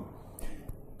हो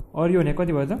और यो भने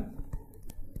कति भयो त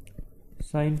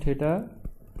sin θ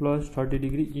plus 30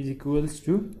 degree is equals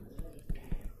to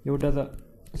एउटा त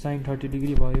sin 30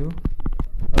 डिग्री भयो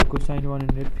अर्को sin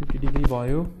 150 डिग्री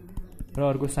भयो र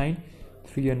अर्को sin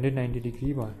 390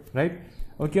 डिग्री भयो राइट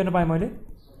अब के गर्न पाएँ मैले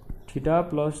θ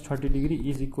plus 30 degree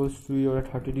is equals to एउटा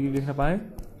 30 डिग्री लेख्न पाएँ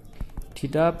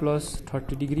θ plus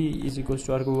 30 degree is equals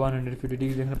to अर्को 150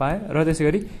 डिग्री लेख्न पाएँ र त्यसै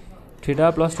गरी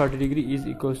θ plus 30 degree is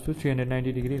equals to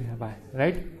 390 degree लेख्न पाएँ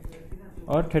राइट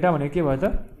और θ भनेको के भयो त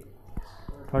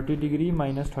 30 डिग्री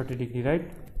माइनस 30 डिग्री राइट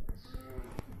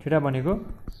θ भनेको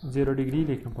 0 डिग्री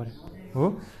लेख्नु पर्यो हो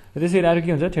त्यसै गरी अर्को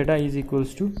के हुन्छ θ is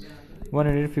equals to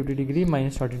 150 degree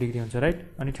minus 30 degree हुन्छ राइट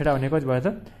अनि θ भनेको कति भयो त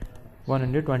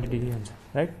 120 डिग्री हुन्छ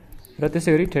राइट र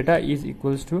त्यसै गरी θ is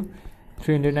equals to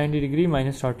 390 degree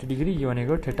minus 30 degree यो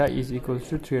भनेको θ इज इक्वल्स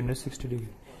टु 360 डिग्री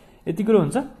यति कुरो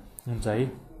हुन्छ हुन्छ है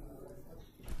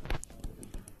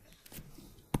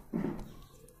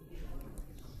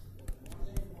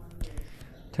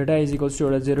θ इज इक्वल्स टु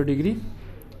एउटा 0 डिग्री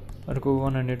अर्को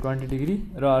 120 डिग्री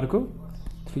र अर्को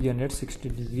 360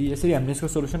 डिग्री यसरी हामीले यसको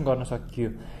सोलुसन गर्न सकियो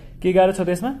के गाह्रो छ त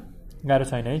यसमा गाह्रो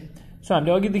छैन है सो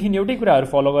हामीले अघिदेखि एउटै कुराहरू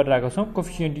फलो गरिरहेको छौँ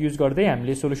कोफिसिएन्ट युज गर्दै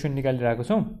हामीले सोलुसन निकालिरहेको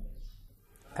छौँ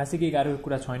खासै केही गाह्रो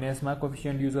कुरा छैन यसमा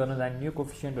कोफिसिएन्ट युज गर्न जान्ने हो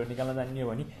कोफिसिएन्टहरू निकाल्न जान्ने हो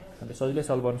भने हामीले सजिलै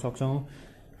सल्भ गर्न सक्छौँ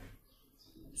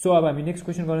सो अब हामी next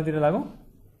question गर्नतिर लागौँ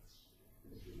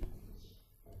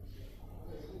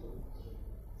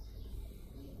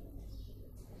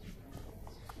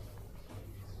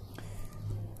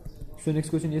so next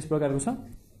question यस प्रकारको छ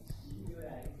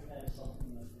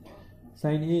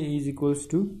sin A is equals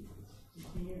to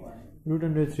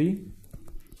 √3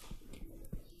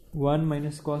 1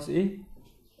 minus cos A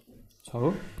छ हो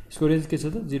यसको रेन्ज के छ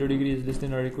त 0 degree is less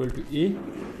than or equal to A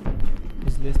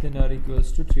is less than or equals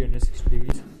to 360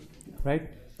 degree छ राइट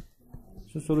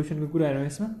सो सोलुसनको कुरा हेरौँ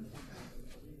यसमा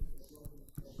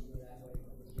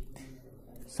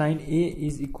sin A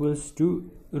is equals to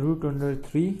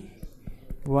 √3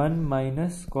 1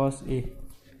 minus cos A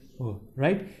हो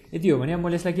राइट यति हो भने अब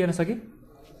मैले यसलाई के गर्न सकेँ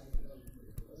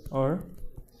or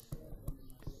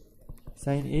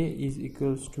sin A is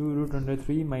equals to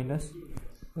 √3 minus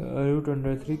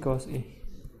 √3 cos A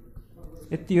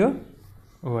यति हो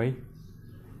है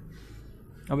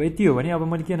अब यति हो भने अब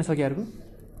मैले के गर्न सकेँ अर्को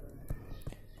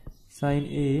sin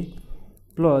A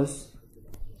plus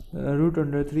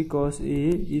 √3 cos A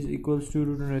is equals to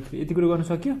 √3 यति कुरो गर्न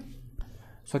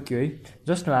सक्यो है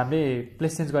जस्ट हामीले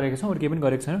प्लेस चेन्ज गरेको छौँ अरू केही पनि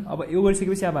गरेको छैनौँ अब यो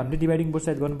गरिसकेपछि अब हामीले डिभाइडिङ बोथ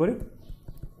साइड गर्नु पर्यो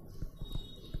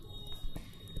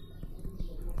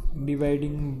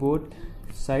dividing both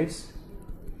sides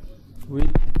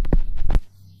with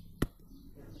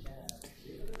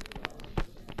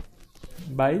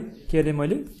by के अरे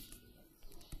मैले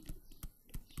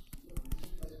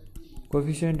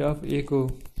कोफिसिएन्ट अफ ए को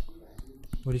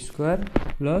whole square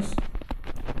plus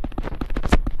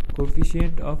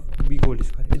coefficient of be को होल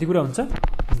स्क्वायर यति कुरा हुन्छ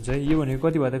यो भनेको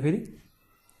कति भयो त फेरि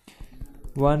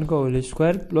 1 को होल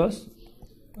स्क्वायर प्लस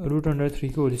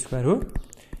 √3 को होल स्क्वायर हो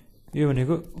यो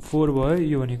भनेको 4 भयो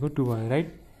यो भनेको 2 भयो राइट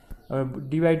अब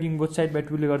डिभाइडिङ बोथ साइड बाइ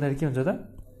 2 ले गर्दाखेरि के हुन्छ त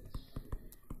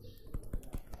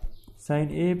sin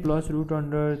A plus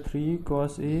 √3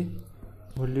 cos A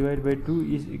whole divide by 2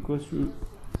 is equals to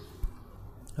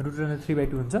 √3 by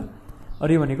 2 हुन्छ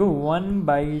अरू यो भनेको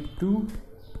 1/2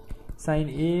 sin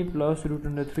A plus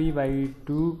 √3 by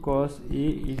 2 cos A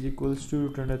is equals to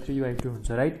 √3 by 2 हुन्छ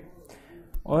राइट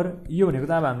और यो भनेको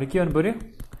त अब हामीले के गर्नु पर्यो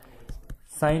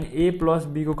sin A plus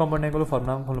B को कम्पोनेन्टको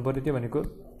फर्मुलामा खोल्नु पर्यो त्यो भनेको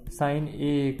sin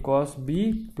A cos B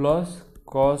plus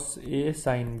cos A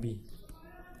sin B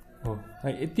हो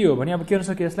यति हो भने अब के गर्न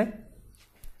सकियो यसलाई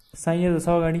sin A त छ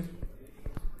अगाडि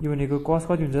यो भनेको cos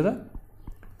कति हुन्छ त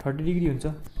 30 डिग्री हुन्छ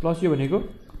प्लस यो भनेको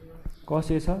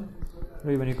cos A छ र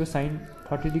यो भनेको sin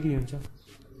 30 डिग्री हुन्छ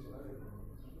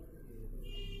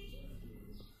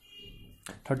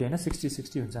 30 हैन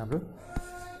 60 हुन्छ हाम्रो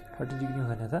 30 डिग्री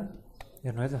हुँदैन त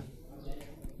हेर्नु है त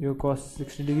यो cos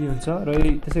 60 डिग्री हुन्छ र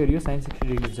त्यसै गरी यो sin 60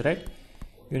 डिग्री हुन्छ राइट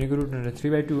यो भनेको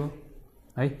 √3/2 हो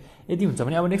है यदि हुन्छ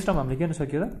भने अब नेक्स्ट टर्म हामीले के गर्न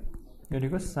सक्यो त यो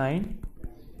भनेको sin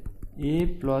a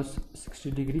plus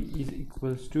 60 degree is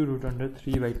equals to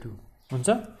 √3/2 हुन्छ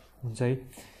हुन्छ है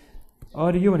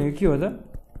और यो भनेको के हो त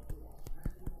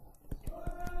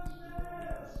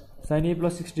sin a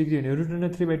plus 60 degree भनेको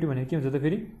 √3/2 भनेको के हुन्छ त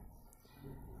फेरि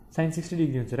sin 60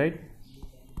 degree हुन्छ राइट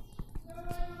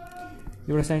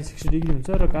एउटा sin 60 degree हुन्छ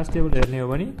र कास्ट टेबल हेर्ने हो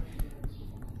भने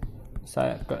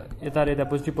यता र यता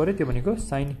पोजिटिभ पर्यो त्यो भनेको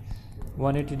sin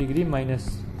 180 degree minus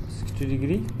 60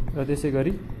 degree र त्यसै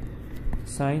गरी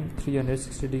sin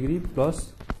 360 degree plus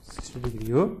 60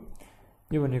 degree हो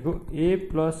यो भनेको a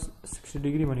plus 60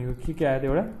 degree भनेको के आयो त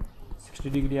एउटा 60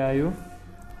 degree आयो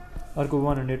अर्को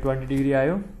 120 degree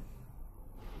आयो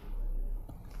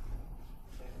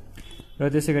र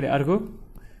त्यसै गरी अर्को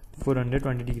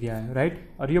 420 degree आयो राइट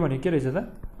और यो भनेको के रहेछ त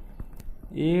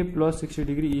a plus 60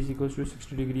 degree is equals to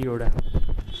 60 degree एउटा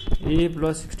a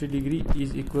plus 60 degree is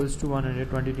equals to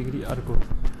 120 degree अर्को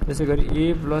त्यसै गरी a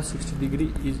plus 60 degree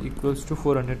is equals to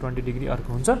 420 degree अर्को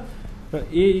हुन्छ र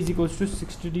a is equals to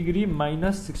 60 degree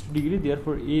minus 60 degree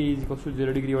therefore a is equals to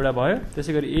 0 degree एउटा भयो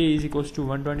त्यसै गरी a is equals to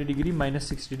 120 degree minus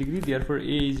 60 degree therefore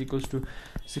a is equals to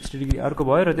 60 degree अर्को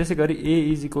भयो र त्यसै गरी a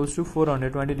is equals to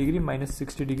 420 degree minus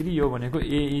 60 degree यो भनेको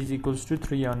a is equals to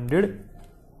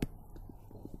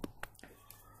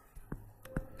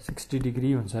 360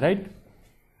 degree हुन्छ राइट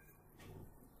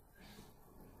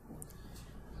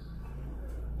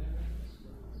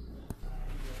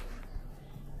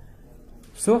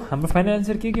सो हाम्रो फाइनल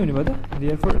आन्सर के हुने भयो त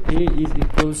therefore a is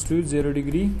equals to 0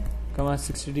 degree,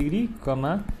 60 degree,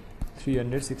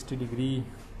 360 degree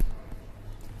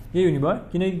यही हुने भयो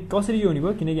किनकि कसरी यो हुने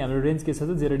भयो किनकि हाम्रो रेन्ज के छ त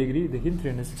 0 डिग्री देखि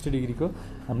 360 डिग्री को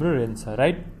हाम्रो रेन्ज छ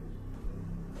राइट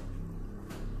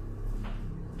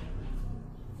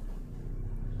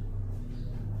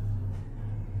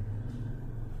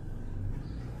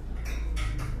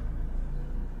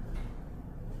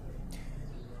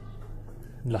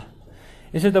ल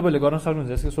यसरी तपाईले गर्न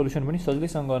सक्नुहुन्छ यसको सोलुसन पनि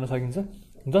सजिलैसँग गर्न सकिन्छ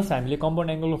जस्ट हामीले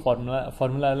कम्पाउन्ड एंगलको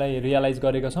फर्मुलालाई रियलाइज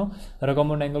गरेका छौं र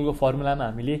कम्पाउन्ड एंगलको फर्मुलामा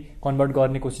हामीले कन्भर्ट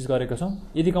गर्ने कोसिस गरेका छौं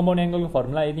यदि कम्पाउन्ड एंगलको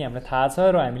फर्मुला यदि हामीलाई थाहा छ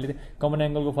र हामीले कम्पाउन्ड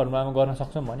एंगलको फर्मुलामा गर्न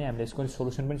सक्छौं भने हामीले यसको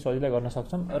सोलुसन पनि सजिलै गर्न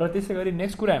सक्छौं र त्यसैगरी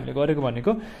नेक्स्ट कुरा हामीले गरेको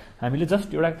भनेको हामीले जस्ट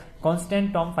एउटा कन्स्ट्यान्ट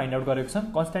टर्म फाइन्ड आउट गरेको छौं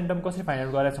कन्स्ट्यान्ट टर्म कसरी फाइन्ड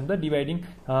आउट गरेका छौं त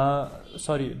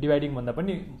डिभाइडिङ भन्दा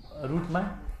पनि रुटमा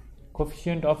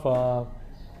कोएफिसिएन्ट अफ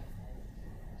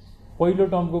पहिलो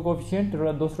टर्मको कोएफिसिएन्ट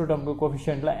र दोस्रो टर्मको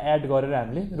कोएफिसिएन्टलाई एड गरेर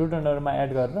हामीले रुट अन्डरमा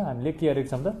एड गरेर हामीले के गरेको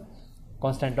छौं त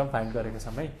कन्स्ट्यान्ट टर्म फाइन्ड गरेका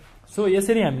छौं है सो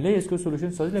यसरी हामीले यसको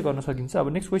सोलुसन सजिलै गर्न सकिन्छ अब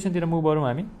नेक्स्ट क्वेशन तिर मुभ गरौँ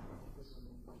हामी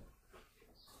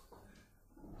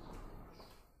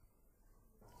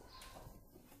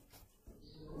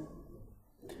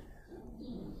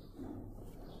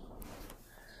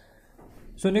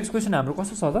सो नेक्स्ट क्वेशन हाम्रो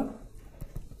कस्तो छ त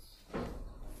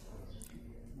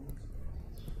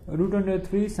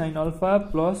 √3 sin alpha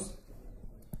plus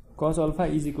cos alpha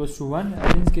is equals to 1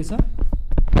 range के छ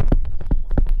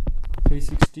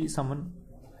 360 सम्म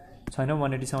छैन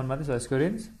 180 सम्म मात्रै छ यसको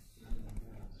रेन्ज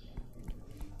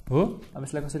हो अब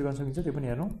यसलाई कसरी गर्न सकिन्छ त्यो पनि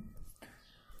हेरौँ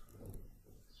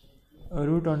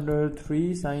 √3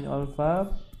 sin alpha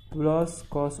plus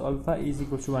cos alpha is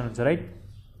equals to 1 हुन्छ राइट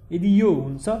यदि यो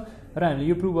हुन्छ र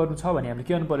हामीले यो प्रुभ गर्नु छ भने हामीले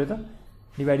के गर्नु पर्यो त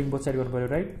डिभाइडिङ बोथ साइड गर्नु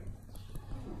पर्यो राइट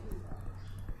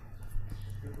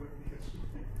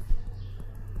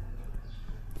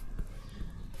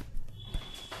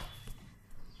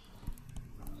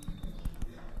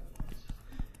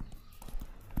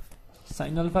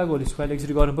sin alpha को होल स्क्वायर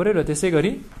एक्सरी गर्नु पर्यो र त्यसै गरी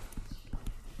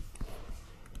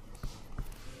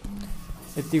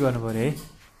यति गर्नु पर्यो है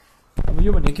अब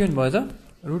यो भने के हुने भयो त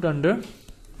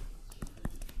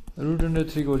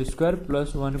 √3 को होल स्क्वायर प्लस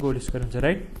 1 को होल स्क्वायर हुन्छ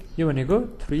राइट यो भनेको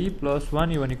 3 प्लस 1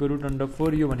 यो भनेको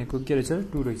 √4 यो भनेको के रहेछ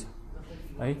 2 रहेछ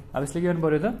है अब यसले के गर्नु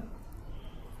पर्यो त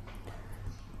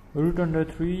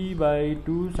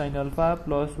 √3/2 sin alpha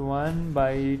plus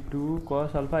 1/2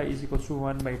 cos alpha is equals to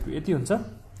 1/2 यति हुन्छ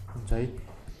हुन्छ है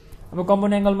अब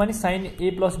कम्पाउन्ड एंगलमा नि sin a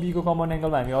plus b को कम्पाउन्ड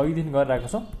एंगलमा हामी अघि दिन गरिरहेको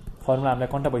छौं फर्मुला हामीलाई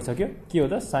कन्टा भइसक्यो के हो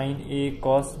त sin a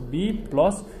cos b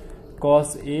plus cos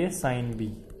a sin b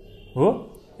हो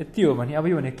यति हो भने अब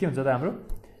यो भने के हुन्छ त हाम्रो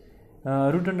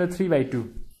 √3/2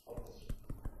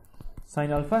 sin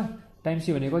alpha टाइम्स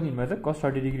यो भनेको कति हुने भयो त cos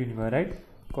 30 डिग्री हुने भयो right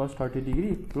cos 30 degree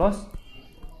plus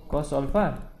cos alpha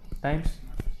times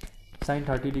sin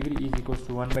 30 degree is equals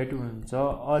to 1/2 हुन्छ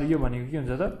और यो भनेको के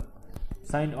हुन्छ त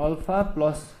sin alpha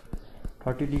plus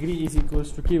 30 degree is equals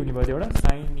to के हुने भयो एउटा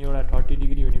sin एउटा 30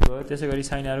 डिग्री हुने भयो त्यसैगरी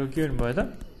sin अर्को के हुने भयो त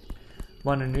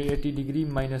 180 डिग्री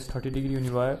माइनस 30 डिग्री हुने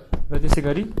भयो र त्यसै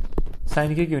गरी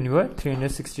साइन के हुने भयो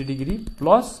 360 डिग्री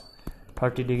प्लस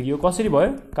 30 डिग्री। यो कसरी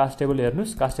भयो कास्ट टेबल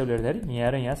हेर्नुस्, कास्ट टेबल हेर्दाखेरि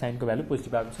यहाँ र यहाँ साइनको भ्यालु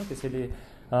पोजिटिभ आएको छ, त्यसैले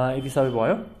यति सबै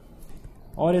भयो।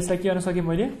 और यसलाई के गर्न सके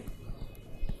मैले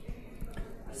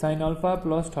sine alpha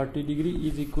plus 30 degree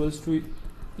is equals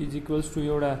to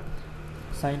एउटा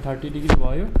साइन 30 डिग्री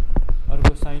भयो,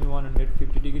 अर्को साइन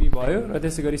 150 डिग्री भयो र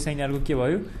त्यसै गरी साइन अर्को के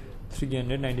भयो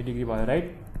 390 डिग्री भयो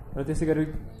राइट। र त्यसै गरी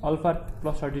alpha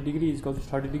plus 30 degree is equals to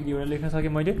 30 degree एउटा लेख्न सके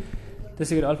मैले,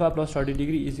 त्यसै गरी alpha plus 30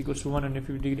 degree is equals to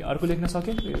 150 degree अर्को लेख्न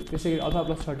सके, त्यसै गरी alpha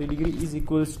plus 30 degree is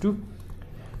equals to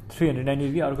 390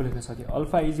 degree अर्को लेख्न सके।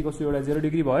 अल्फा इज इक्वल्स टु एउटा 0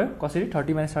 डिग्री भयो, कसरी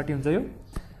 30 माइनस 30 हुन्छ यो,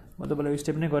 म तपाईँलाई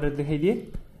स्टेप नै गरेर देखाइदिएँ।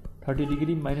 30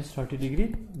 degree minus 30 degree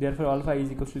therefore alpha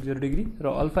is equals to 0 degree र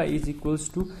alpha is equals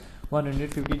to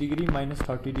 150 degree minus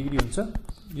 30 degree हुन्छ।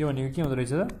 यो भनेको के हुँदो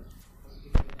रहेछ त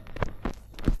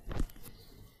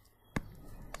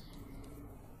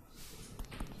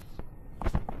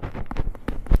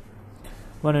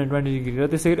 120 डिग्री र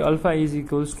त्यसै गरी alpha is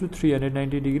equals to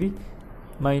 390 degree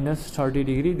minus 30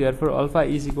 degree therefore alpha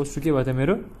is equals to के भयो त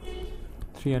मेरो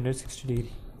 360 डिग्री।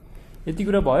 यति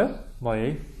कुरा भयो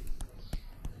है।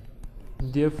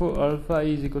 Therefore alpha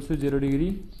is equals to 0 degree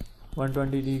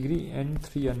 120 degree and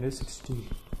 360 degree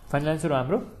final answer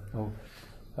हाम्रो हो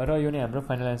र यो नै हाम्रो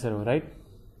फाइनल एन्सर हो राइट।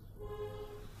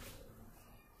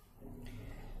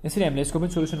 यसरी हामीले यसको पनि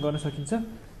सोल्युसन गर्न सकिन्छ।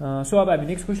 सो अब हामी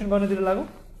नेक्स्ट क्वेसन गर्नतिर लागौँ।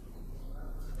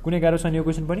 कुनै गाह्रो छ नि यो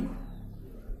क्वेसन पनि?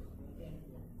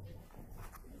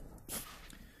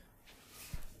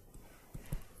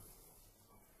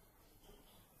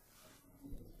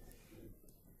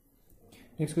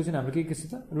 नेक्स्ट क्वेसन हाम्रो के छ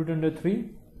त √3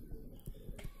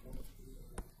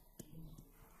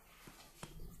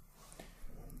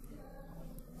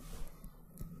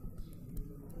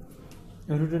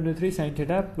 √3 sin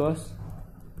theta plus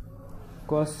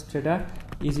cos theta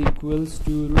is equals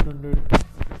to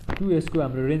 √2 यसको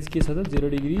हाम्रो रेन्ज के छ त 0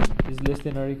 degree is less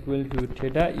than or equal to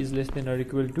theta is less than or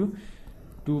equal to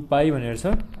 2 पाई भनेर छ।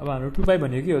 अब हाम्रो 2 पाई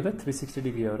भनेको के हो त 360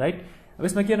 डिग्री हो राइट। अब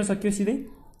यसमा के गर्न सक्यो सिधै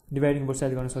डिभाइडिङ बोथ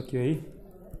साइड गर्न सक्यो है।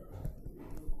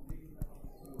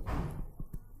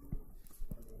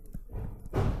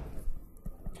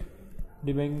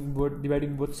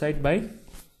 dividing both side by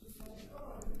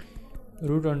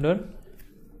root under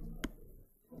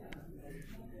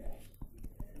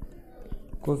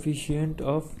coefficient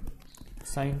of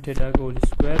sin theta whole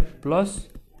square plus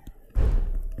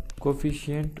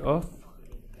coefficient of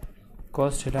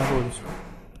cos theta whole square।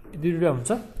 यदि दुईटा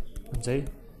हुन्छ है।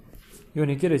 यो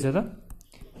भने के रहेछ त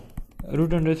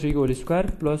 √3 को होल स्क्वायर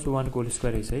प्लस 1 को होल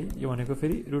स्क्वायर रहेछ है। यो भनेको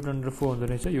फेरि √4 हुँदो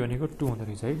रहेछ, यो भनेको 2 हुँदो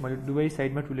रहेछ है। मैले दुवै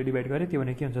साइडमा 2 ले डिभाइड गरेँ, त्यो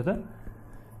भने के हुन्छ त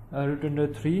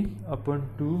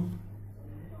 √3/2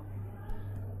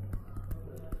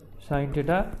 sin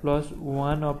theta plus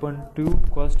 1/2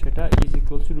 cos theta is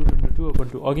equals to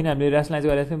 √2/2। अघि नै हामीले ऱ्यासनलाइज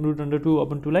गरेका थियौँ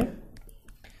 √2/2 लाई।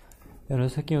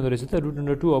 हेर्नुहोस् के हुँदो रहेछ त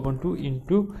 √2/2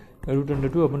 इन्टु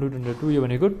 √2/2 यो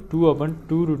भनेको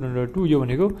 2/2 √2, यो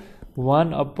भनेको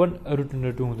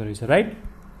 1/√2 हुँदो रहेछ राइट।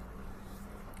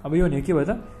 अब यो भनेको के भयो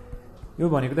त यो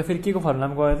भनेको त फेरि के को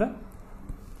फर्मुलामा गयो त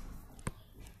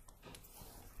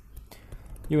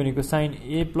यो भनेको sin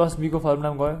a प्लस b को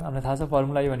फर्मुलामा गयो। हामीलाई थाहा छ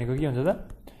फर्मुला यो भनेको के हुन्छ त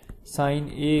sin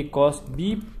a cos b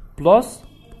plus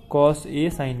cos a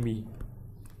sin b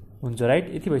हुन्छ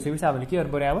राइट। यति भइसकेपछि हामीले के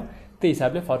गर्नु पर्यो अब त्यही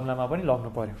हिसाबले फर्मुलामा पनि लग्नु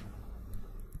पर्यो।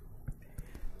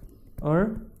 और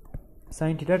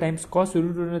sin theta टाइम्स cos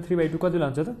 √3/2 कति बेला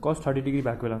हुन्छ त cos 30 डिग्री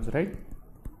भएको बेला हुन्छ right.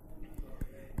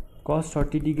 cos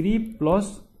 30 degree plus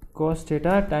cos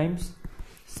theta times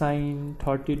sin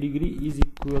 30 degree is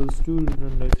equals to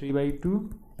 √3/2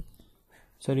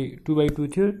 sorry 2/2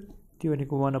 थियो, त्यो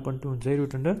भनेको 1/2 हुन्छ है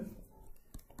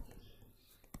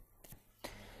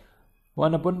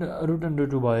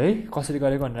 √1/√2 भयो है। कसरी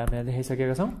गरेको भनेर हामीले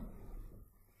देखाइसकेका छौँ।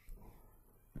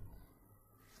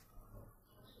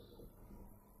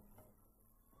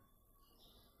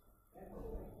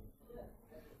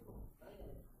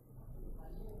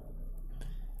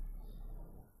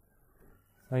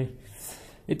 है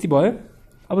यति भयो।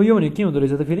 अब यो भने के हुँदो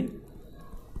रहेछ त फेरि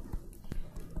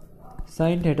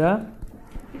sin theta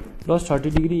plus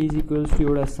 30 degree is equals to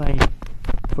एउटा sin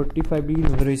 45 डिग्री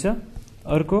हुँदो रहेछ,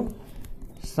 अर्को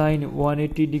sin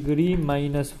 180 डिग्री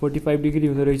माइनस 45 डिग्री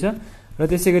हुँदो रहेछ र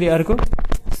त्यसै गरी अर्को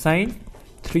sin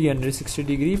 360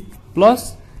 डिग्री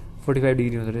प्लस 45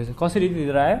 डिग्री हुँदो रहेछ। कसरी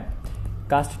दिएर आयो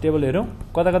कास्ट टेबल हेरौँ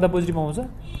कता कता पोजिटिभ आउँछ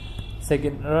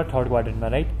सेकेन्ड र थर्ड क्वाड्रेन्टमा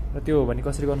राइट। र त्यो हो भने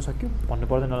कसरी गर्न सक्यो भन्नु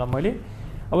पर्दैन होला मैले।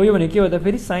 अब यो भने के हो त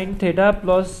फेरि sin theta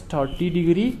plus 30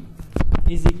 degree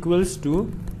is equals to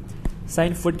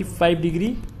sin 45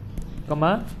 degree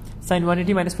comma sin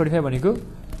 180 minus 45 भनेको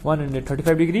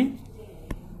 135 डिग्री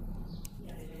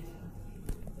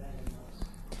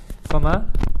कमा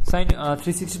sin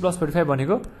 360 plus 45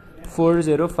 भनेको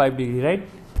 405 डिग्री राइट।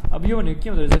 अब यो भनेको के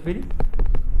हुँदो रहेछ फेरि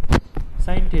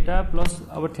sin थीटा प्लस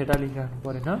अब थीटा लेखिराख्नु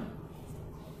परेन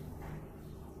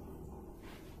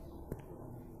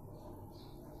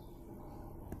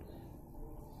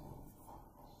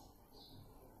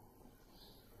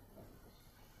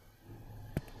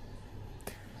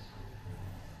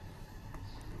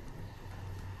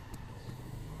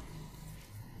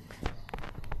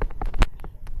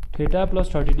theta plus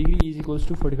 30 degree is equals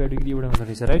two 45 degree एउटा हुँदो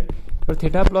रहेछ राइट। र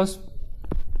theta plus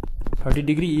 30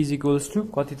 degree is equals two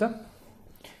कति त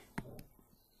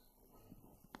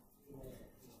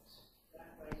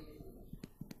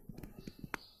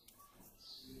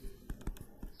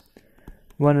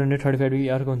 135 डिग्री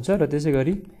अर्को हुन्छ र त्यसै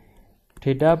गरी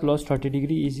theta plus 30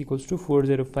 degree is equals two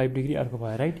 405 degree अर्को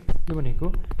भयो राइट। यो भनेको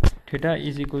theta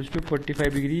is equals two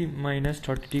 45 degree minus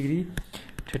 30 degree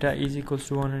theta is equals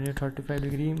two 135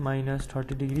 degree minus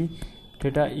 30 degree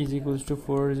theta is equals two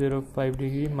 405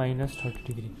 degree minus 30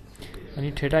 degree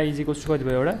अनि थीटा इज इक्वल्स टू कति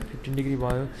भयो एउटा 15 degree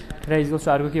भयो। Theta is equals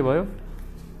two अर्को के भयो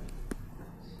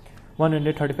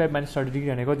 135 माइनस 30 डिग्री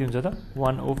भनेको कति हुन्छ त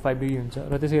 105 डिग्री हुन्छ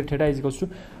र त्यसै गरी theta is equals two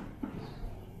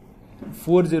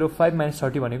 405 minus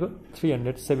 30 भनेको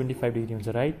 375 डिग्री हुन्छ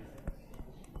राइट।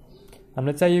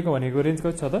 हामीलाई चाहिएको भनेको रेन्ज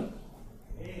कति छ त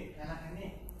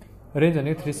रेन्ज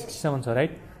भनेको 360 सम्म छ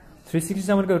राइट। 360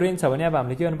 सम्मको रेन्ज छ भने अब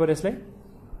हामीले के गर्नु पर्यो यसलाई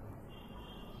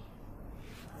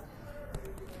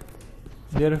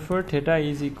therefore theta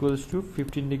is equals to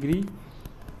 15 degree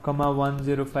comma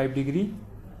 105 degree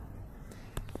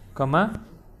comma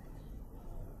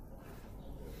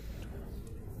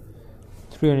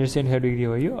 375 degree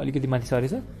हो यो अलिकति माथि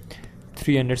सरेछ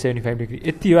 375 डिग्री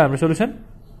यति हो हाम्रो सोलुसन।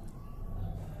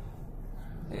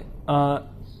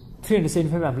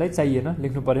 375 हामीलाई चाहिएन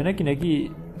लेख्नु परेन किनकि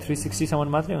 360 सम्म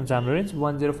मात्रै हुन्छ हाम्रो रेन्ज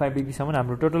 105 डिग्री सम्म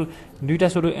हाम्रो टोटल दुईटा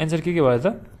एन्सर के भयो त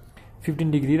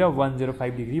 15 डिग्री र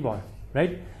 105 डिग्री भयो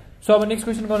राइट। सो अब नेक्स्ट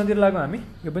क्वेसन गर्नतिर लागौँ हामी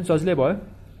यो पनि सजिलै भयो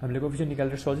हामीले कोएफिसिएन्ट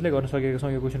निकालेर सजिलै गर्न सकेका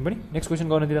छौँ यो क्वेसन पनि। नेक्स्ट क्वेसन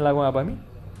गर्नतिर लागौँ अब हामी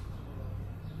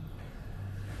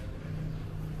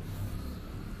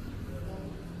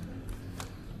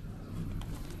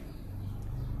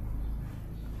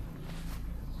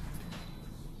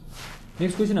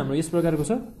नेक्स्ट क्वेसन हाम्रो यस प्रकारको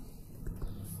छ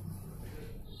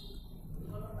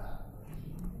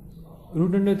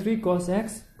 √3 cos x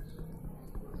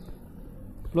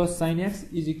plus sin x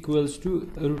is equals two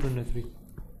 √3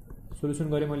 solution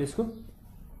गरेँ मैले यसको।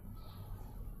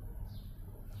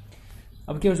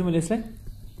 अब के गर्छु मैले यसलाई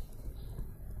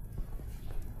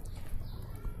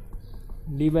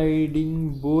dividing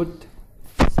both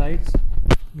sides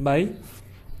by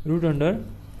 √,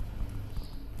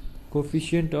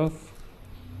 coefficient of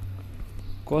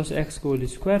cos x को whole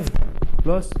square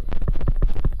plus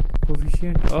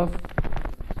coefficient of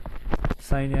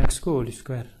sin x को होल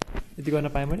स्क्वायर यति गर्न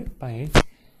पाएँ मैले पाएँ।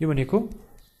 यो भनेको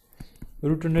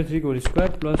 √3 को होल स्क्वायर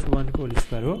प्लस 1 को होल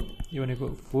स्क्वायर हो यो भनेको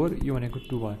 4 यो भनेको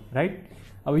 2 भयो राइट।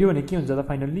 अब यो भने के हुन्छ त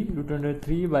finally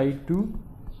 √3/2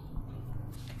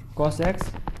 cos x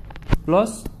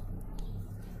plus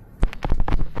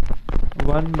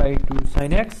 1/2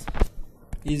 sin x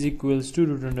is equals two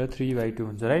 √3/2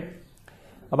 हुन्छ राइट।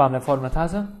 अब हामीलाई फर्मुला थाहा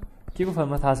छ के को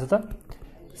फर्मुला थाहा छ त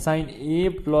sin a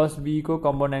प्लस b को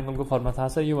कम्पाउन्ड एंगलको फर्मुला थाहा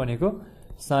छ यो भनेको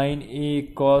sin a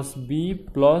cos b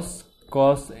plus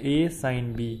cos a sin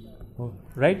b हो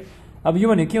राइट। अब यो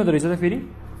भने के हुँदो रहेछ त फेरि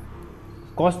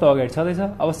cos त अगाडि छँदैछ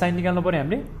अब sin निकाल्नु पर्यो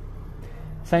हामीले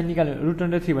sin निकाल्यो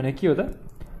 √3 भने के हो त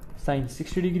sin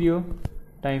 60 डिग्री हो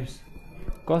times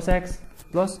cos x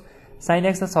plus sin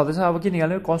x त छँदैछ अब के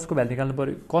निकाल्नु cos को भ्यालु निकाल्नु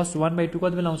पर्यो cos 1/2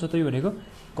 कति बेला आउँछ त यो भनेको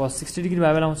cos 60 डिग्री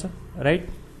भए बेला आउँछ right.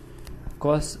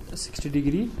 cos 60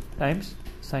 degree times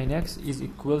sin x is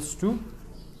equals two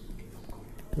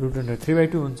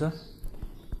 √3/2 हुन्छ।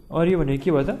 और यो भने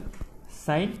के भयो त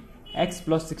sin x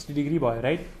प्लस 60 डिग्री भयो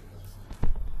राइट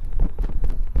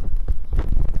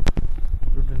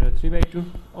 √3/2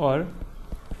 और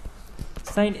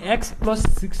sin x plus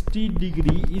 60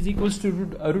 degree is equals two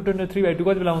 √3/2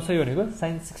 कति बेला आउँछ यो भनेको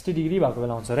sin 60 डिग्री भएको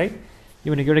बेला आउँछ राइट।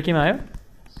 यो भनेको एउटा केमा आयो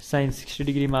sin 60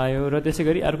 डिग्रीमा आयो र त्यसै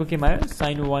गरी अर्को केमा आयो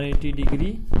sin 180 डिग्री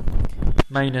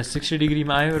माइनस 60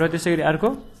 डिग्रीमा आयो र त्यसै गरी अर्को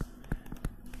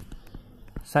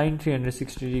sin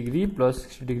 360 डिग्री प्लस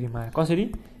 60 डिग्रीमा आयो। कसरी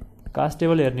कास्ट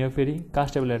टेबल हेर्ने हो फेरि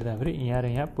कास्ट टेबल हेर्दाखेरि यहाँ र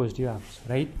यहाँ पोजिटिभ आएको छ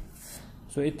राइट।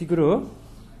 सो यति कुरो हो।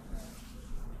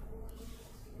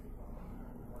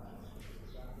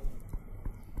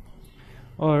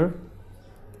 और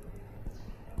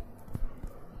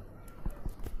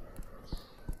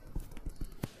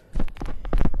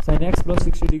then x plus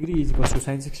 60 degree is equals to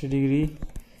sin 60 degree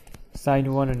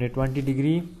sin 120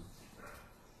 degree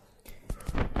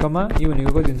कमा यो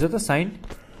भनेको कति हुन्छ त sin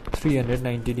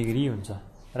 390 degree हुन्छ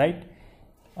राइट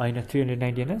हैन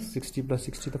 390 हैन 60 plus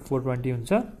 60 त 420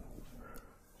 हुन्छ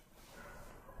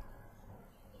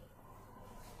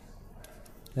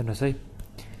हेर्नुस् है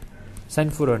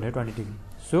sin 420 degree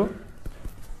so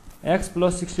x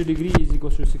plus 60 degree is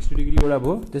equals to 60 degree एउटा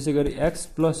भयो त्यसैगरी x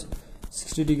plus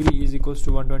 60 degree is equals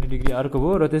to 120 degree अर्को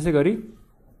भयो र त्यसैगरी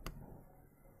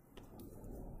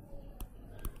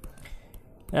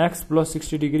x plus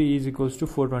 60 degree is equals to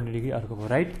 420 degree अर्को भयो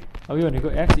राइट अब यो भनेको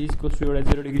x is equals to एउटा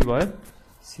 0 degree भयो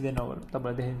सिधै नभएर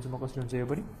तपाईलाई देखाइदिन्छु म कसरी हुन्छ यो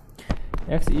पनि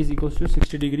x is equals to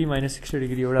 60 degree minus 60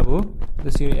 degree एउटा भयो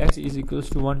त्यसैगरी x is equals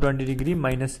to 120 degree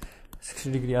minus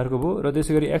 60 degree अर्को भयो र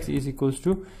त्यसैगरी x is equals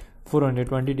to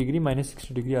 420 degree minus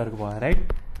 60 degree अर्को भयो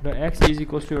राइट र x is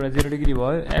equals to एउटा 0 degree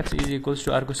भयो x is equals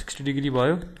to अर्को 60 degree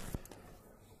भयो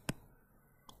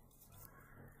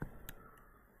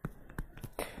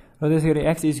र त्यसैगरी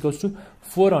x is equals to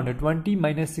 420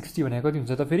 minus 60 भनेको कति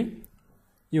हुन्छ त फेरि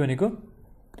यो भनेको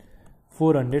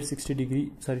 460 degree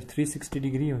सरी 360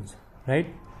 degree हुन्छ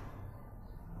राइट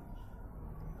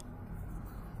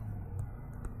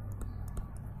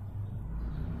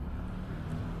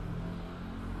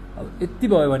अब यति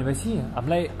भयो भनेपछि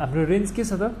हामीलाई हाम्रो रेन्ज के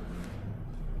छ त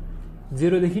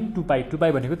 0 देखि 2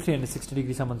 पाइ भनेको 360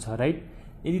 डिग्री सम्म छ राइट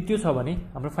यदि त्यो छ भने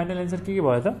हाम्रो फाइनल आन्सर के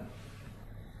भयो त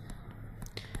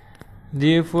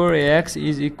therefore x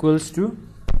is equals to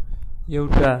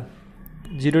एउटा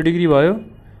 0 डिग्री भयो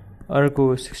अर्को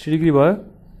 60 डिग्री भयो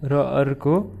र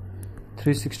अर्को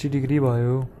 360 डिग्री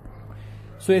भयो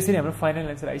सो यसरी हाम्रो फाइनल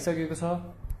आन्सर आइसकेको छ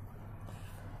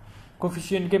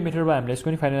कोफिसिएन्टकै मेथडबाट हामीले यसको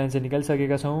पनि फाइनल आन्सर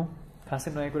निकालिसकेका छौं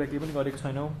खासै नयाँ कुरा केही पनि गरेको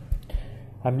छैनौं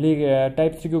हामीले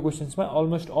टाइप 3 को क्वेशन्समा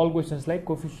अलमोस्ट अल क्वेशन्सलाई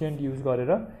कोफिसिएन्ट युज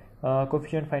गरेर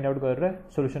कोफिसिएन्ट फाइन्ड आउट गरेर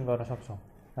सोलुसन गर्न सक्छौं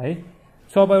है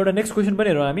सो अब एउटा नेक्स्ट क्वेशन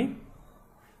पनि हेरौं हामी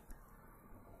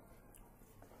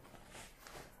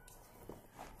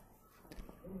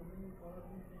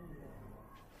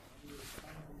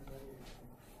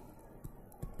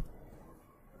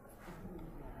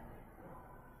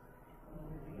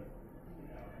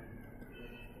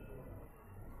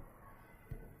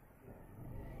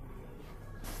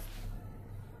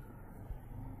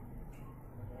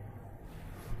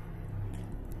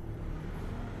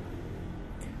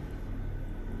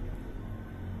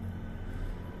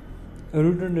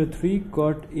root under 3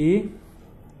 cot A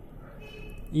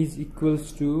is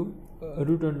equals to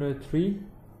root under 3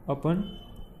 upon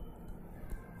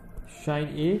sin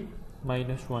A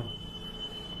minus 1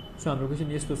 so हाम्रो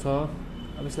क्वेशन यस्तो छ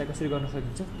अब यसलाई कसरी गर्न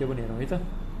सकिन्छ त्यो पनि हेरौँ है त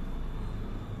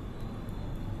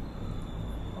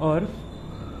और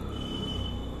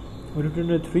root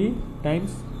under 3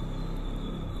 times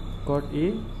cot A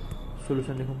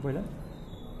solution लेखौँ पहिला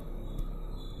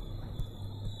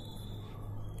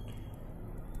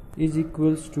is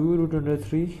equals to root under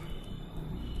 3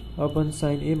 upon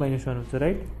sin A minus 1 हुन्छ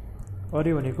राइट और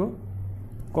यो भनेको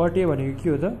cot A भनेको के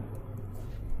हो त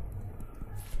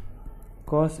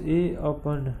cos A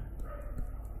upon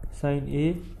sin A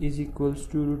is equals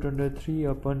to root under 3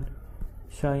 upon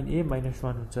sin A minus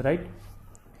 1 हुन्छ राइट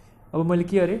अब मैले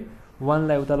के गरे 1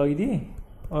 लाई उता लगिदिए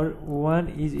और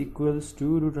 1 is equals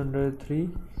to root under 3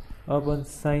 upon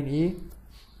sin A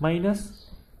minus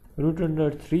root under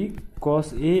 3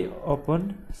 cos A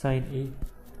upon sin A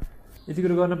यति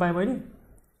कुरा गर्न पाएँ मैले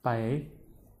पाएँ है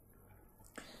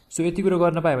सो यति कुरा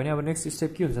गर्न पाएँ भने अब नेक्स्ट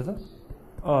स्टेप के हुन्छ त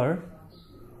or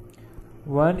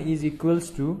 1 is equals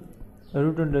to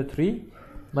root under 3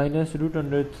 minus root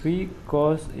under 3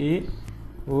 cos A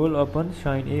whole upon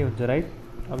sin A हुन्छ राइट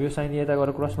अब यो sin A यता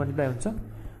गएर क्रस मल्टिप्लाई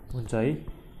हुन्छ है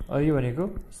और यो भनेको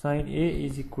sin A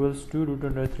is equals to root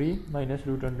under 3 minus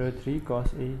root under 3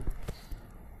 cos A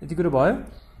यति कुरा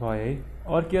भयो है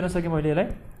और के गर्न सके मैले यसलाई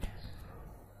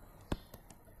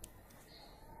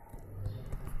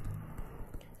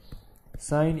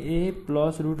sin A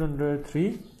plus root under 3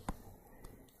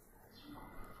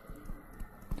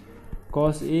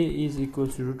 cos A is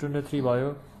equals to root under 3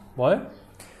 भयो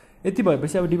यति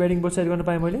भएपछि अब डिभाइडिङ बोथ साइड गर्न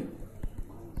पाएँ मैले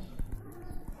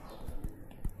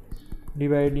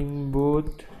dividing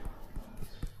both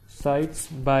sides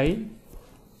by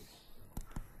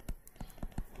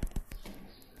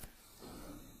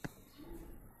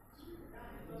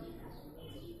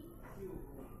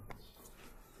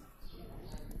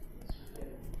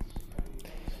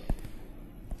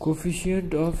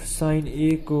coefficient of sin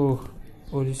A को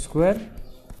whole square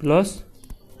plus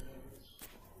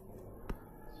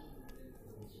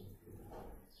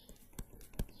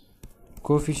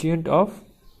coefficient of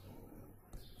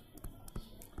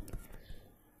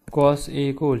cos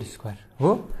a को होल स्क्वायर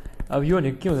हो। अब यो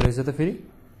भनेको के हुँदो रहेछ त फेरि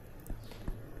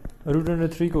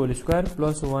 √3 को होल स्क्वायर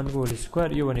प्लस 1 को होल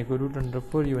स्क्वायर, यो भनेको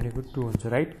 √4, यो भनेको 2 हुन्छ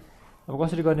राइट। अब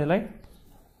कसरी गर्नेलाई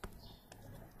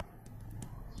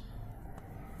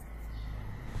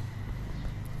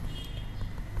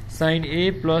sin a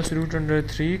plus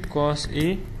 √3 cos a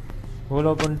whole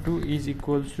upon 2 is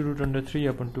equals to √3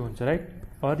 upon 2 हुन्छ राइट।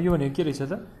 और यो भनेको के रहेछ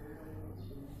त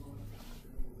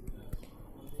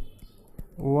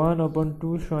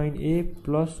 1/2 sin a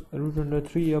plus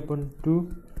 √3 upon 2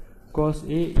 cos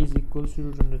a is equals to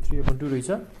 √3 upon 2 रहेछ।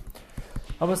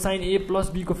 अब sin a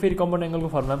प्लस b को फेरि कम्पाउन्ड एंगल को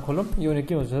फर्मुला खोलौँ। यो भनेको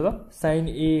के हुन्छ त sin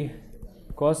a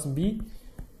cos b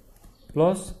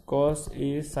plus cos a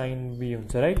sin b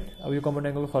हुन्छ राइट। अब यो कम्पाउन्ड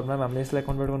एंगल को फर्मुलामा हामीले यसलाई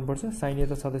कन्भर्ट गर्नुपर्छ। sin a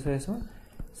त छँदैछ यसमा,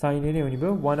 sin a नै हुने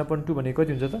भयो। 1/2 भनेको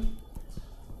कति हुन्छ त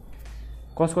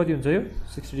cos कति हुन्छ यो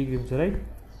 60 डिग्री हुन्छ right.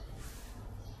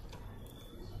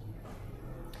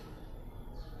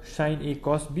 sin a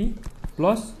cos b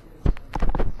plus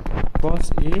cos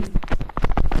a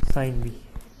sin b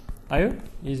आयो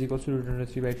इज इक्वल्स टु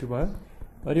 √3/2 भयो।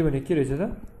 और यो भनेको के रहेछ त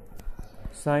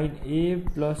sin a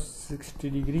plus 60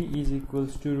 degree is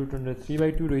equals to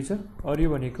 √3/2 रहेछ। और यो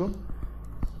भनेको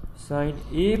sin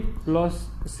a प्लस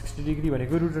 60 डिग्री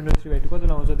भनेको √3/2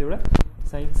 कतिमा आउँछ त एउटा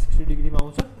sin 60 डिग्रीमा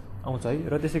आउँछ है।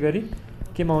 र त्यसै गरी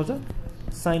केमा आउँछ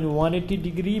sin 180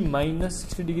 डिग्री माइनस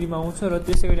 60 डिग्रीमा आउँछ। र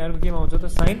त्यसै गरी अर्को केमा आउँछ त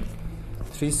sin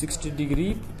 360 डिग्री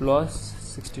प्लस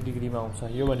 60 डिग्रीमा आउँछ।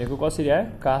 यो भनेको कसरी आयो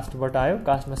कास्टबाट आयो।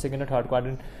 कास्टमा सेकेन्ड र थर्ड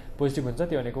क्वाड्रेन्ट पोजिटिभ हुन्छ,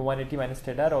 त्यो भनेको 180 माइनस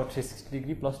थीटा र 360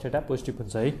 डिग्री प्लस थीटा पोजिटिभ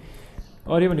हुन्छ है।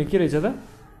 और यो भनेको के रहेछ त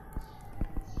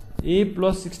a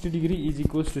plus 60 degree is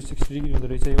equals to 60 degree हुँदो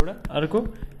रहेछ एउटा। अर्को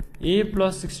a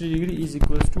plus 60 degree is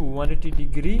equals to 180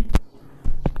 degree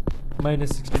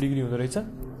minus 60 degree हुँदो रहेछ।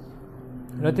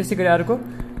 र त्यसै गरी अर्को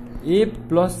a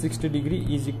plus 60 degree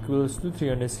is equals to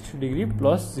 360 degree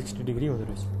plus 60 degree हुँदो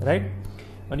रहेछ राइट।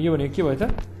 अनि यो भनेको के भयो त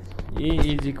a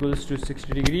is equals to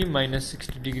 60 degree minus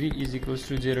 60 degree is equals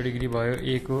to 0 degree भयो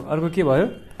a को। अर्को के भयो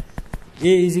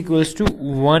a is equals to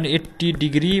 180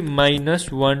 degree minus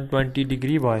 120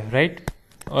 degree भयो राइट।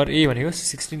 और a भनेको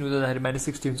 16 हुँदाखेरि माइनस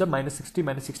 60 हुन्छ, माइनस 60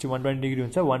 माइनस 60 120 डिग्री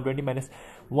हुन्छ, 120 माइनस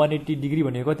 180 डिग्री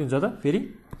भनेको कति हुन्छ त फेरि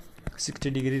 60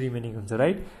 डिग्री रिमेनिङ हुन्छ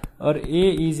राइट। और a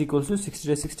इज इक्वल्स टु 60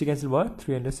 र 60 क्यान्सल भयो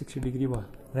 360 डिग्री भयो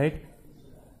राइट।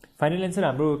 फाइनल एन्सर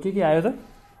हाम्रो के आयो त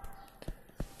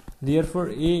therefore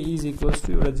a is equals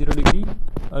to एउटा 0 डिग्री,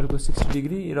 अर्को 60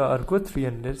 डिग्री र अर्को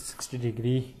 360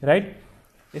 डिग्री राइट।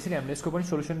 यसरी हामीले यसको पनि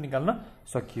सोलुसन निकाल्न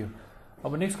सकियो।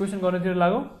 अब नेक्स्ट क्वेसन गर्नतिर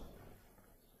लागौँ।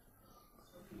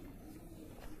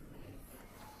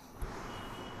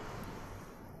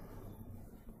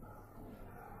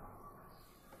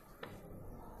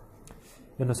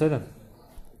 हेर्नुहोस् है त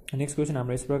नेक्स्ट क्वेसन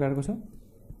हाम्रो यस प्रकारको छ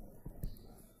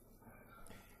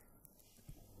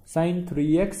sin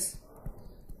 3x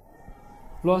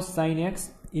plus sin x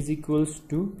is equals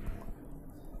to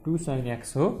 2 sin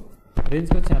x हो। रेन्ज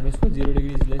कति छ हाम्रो यसको 0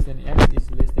 degree is less than x is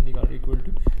less than equal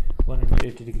to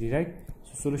 180 degree right.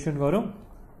 So solution गरौँ।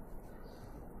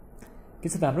 के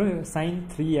छ त हाम्रो sin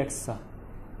 3x छ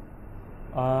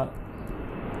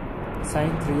sin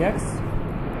 3x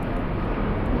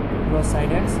plus sin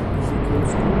x is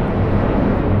equals to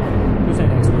 2 sin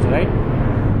x हुन्छ राइट।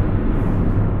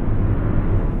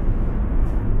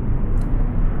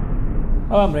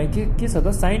 अब हाम्रो के छ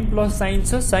त sin प्लस sin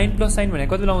छ। sin प्लस sin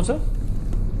भनेको कति बेला आउँछ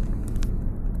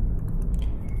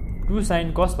 2 sin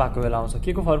cos भएको बेला आउँछ।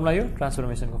 के को फर्मुला यो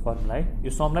ट्रान्सफर्मेसनको फर्मुला है।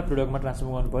 यो समलाई प्रोडक्टमा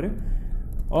ट्रान्सफर्म गर्नु पर्यो।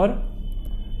 और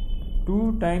 2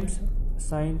 times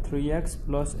sin 3x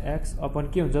plus x upon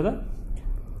के हुन्छ त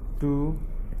 2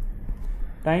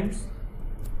 times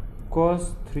cos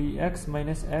 3x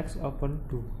minus x upon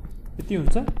 2 यति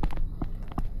हुन्छ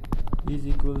is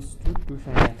equals to 2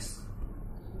 sin x।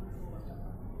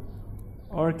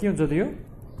 और के हुन्छ त यो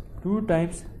 2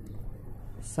 times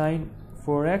sin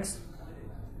 4x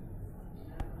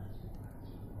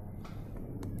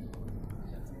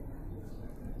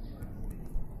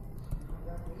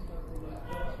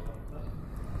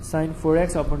sin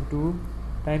 4x upon 2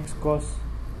 times cos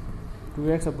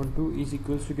 2x upon 2 is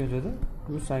equals to के हुन्छ त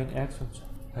 2 sin x हुन्छ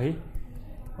है।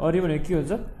 और यो भनेको के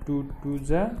हुन्छ 2 2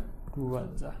 जा 2 1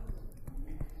 जा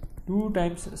 2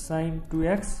 times sin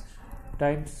 2x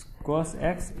times cos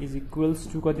x is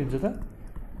equals to कति हुन्छ त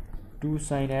 2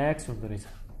 sin x हुँदो रहेछ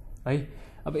है।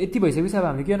 अब यति भइसकेपछि अब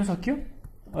हामीले के गर्न सक्यो।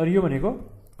 और यो भनेको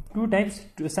 2 टाइम्स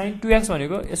sin 2x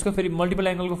भनेको यसको फेरि मल्टिपल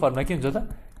एंगलको फर्मुला के हुन्छ त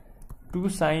 2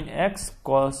 sin x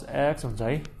cos x हुन्छ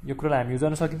है। यो कुरालाई हामी युज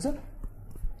गर्न सकिन्छ।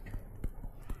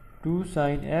 2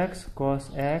 sin x cos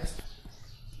x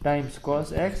times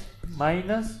cos x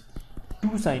minus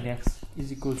 2 sin x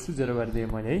is equals to 0 गरिदिएँ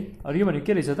मैले है। अरू यो भनेको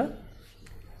के रहेछ त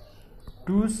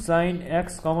 2 sin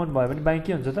x कमन भयो भने बाँकी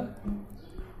के हुन्छ त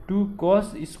 2 cos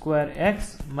square x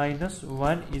minus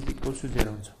 1 is equals to 0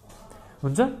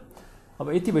 हुन्छ। अब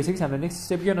यति भइसकेपछि हामीले नेक्स्ट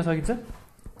स्टेप के गर्न सकिन्छ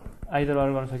आइदर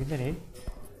अर गर्न सकिन्छ नि है।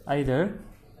 Either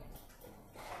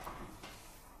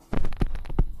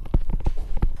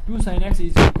 2 sin x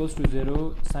is equals to 0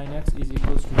 sin x is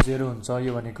equals to 0 हुन्छ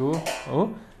यो भनेको हो।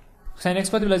 sin x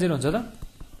कति बेला 0 हुन्छ त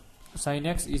sin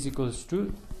x is equals to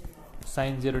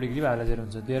sin 0 degree भए बेला 0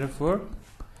 हुन्छ। Therefore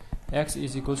x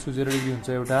is equals to 0 degree हुन्छ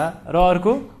एउटा र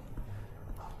अर्को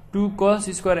 2 cos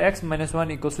square x minus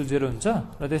 1 equals to 0 हुन्छ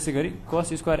र त्यसै गरी cos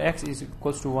square x is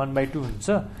equals to 1/2 हुन्छ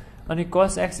अनि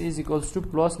cos x is equals to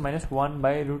plus minus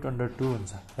 1/√2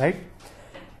 हुन्छ राइट।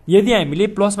 यदि हामीले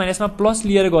प्लस माइनसमा प्लस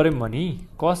लिएर गऱ्यौँ भने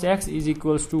cos x is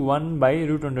equals to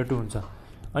 1/√2 हुन्छ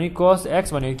अनि cos x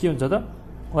भनेको के हुन्छ त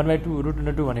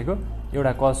 1/2√2 भनेको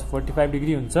एउटा cos 45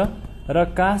 डिग्री हुन्छ र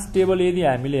कास टेबल यदि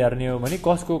हामीले हेर्ने हो भने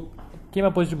cos को केमा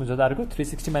पोजिटिभ हुन्छ त अर्को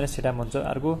 360 माइनस थीटा हुन्छ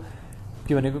अर्को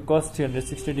के भनेको cos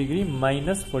 360 डिग्री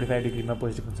माइनस 45 डिग्रीमा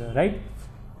पोजिटिभ हुन्छ राइट।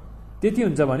 त्यति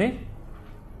हुन्छ भने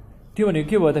त्यो भनेको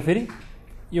के भयो त फेरि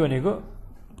यो भनेको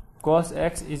cos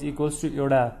x is equals to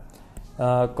एउटा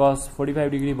cos 45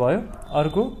 डिग्री भयो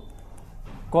अर्को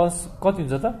cos कति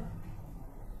हुन्छ त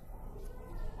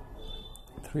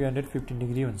 315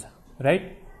 डिग्री हुन्छ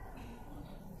राइट।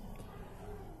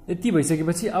 यति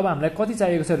भइसकेपछि अब हामीलाई कति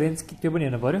चाहिएको छ रेन्ज त्यो पनि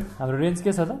हेर्नु पर्यो। हाम्रो रेन्ज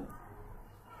के छ त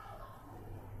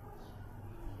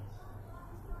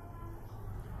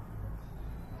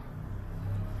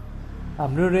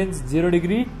हाम्रो रेन्ज 0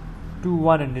 डिग्री टु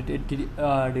 180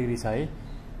 डिग्री छ है।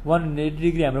 180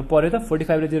 डिग्री हाम्रो पर्यो त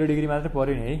 45 र 0 डिग्री मात्र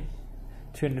पर्यो नि है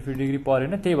 350 डिग्री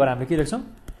परेन त्यही भएर हामीले के लेख्छौँ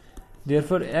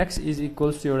therefore x is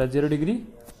equals to एउटा 0 डिग्री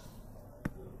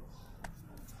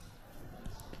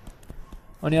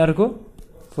अनि अर्को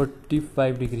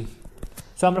 45 डिग्री।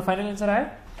 सो हाम्रो फाइनल एन्सर आयो।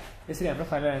 यसरी हाम्रो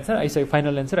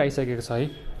फाइनल एन्सर आइसकेको छ है।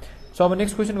 सो अब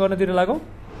नेक्स्ट क्वेसन गर्नतिर लागौँ।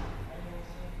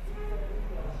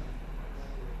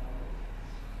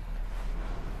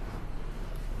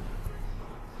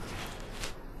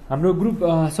 हाम्रो ग्रुप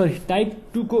टाइप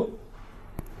 2 को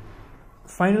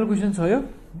फाइनल क्वेसन छ यो।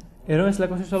 हेरौँ यसलाई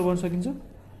कसरी सल्भ गर्न सकिन्छ।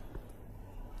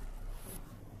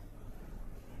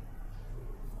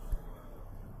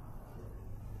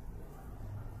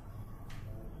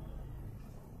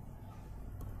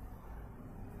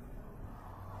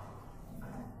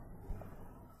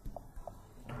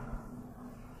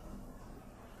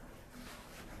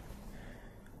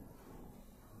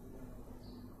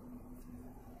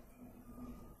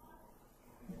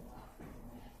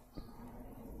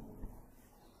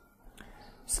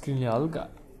 स्क्रिनले हल्का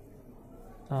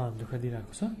दुःख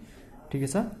दिइरहेको छ ठिकै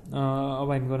छ।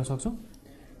 अब हामी गर्न सक्छौँ।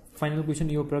 फाइनल क्वेसन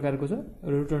यो प्रकारको छ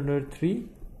 √3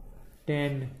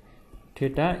 tan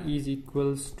theta is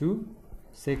equals to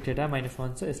sec theta minus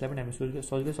 1 छ। यसलाई पनि हामी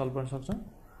सजिलै सल्भ गर्न सक्छौँ।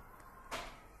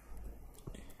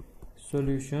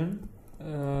 Solution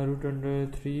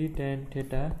 √3 tan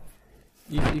theta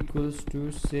is equals to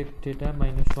sec theta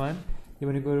minus 1 यो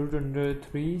भनेको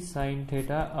 √3 sin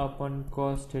theta upon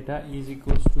cos theta is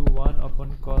equals to 1 upon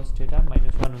cos theta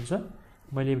minus 1 हुन्छ।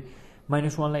 मैले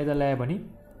माइनस 1 लाई यता ल्याएँ भने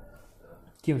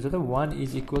के हुन्छ त 1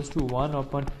 is equals to 1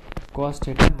 upon cos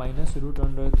theta minus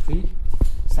 √3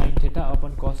 sin theta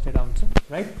upon cos theta हुन्छ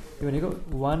राइट। यो भनेको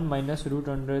 1 minus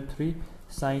 √3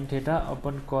 sin theta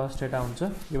upon cos theta हुन्छ।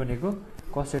 यो भनेको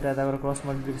cos थीटा यताबाट क्रस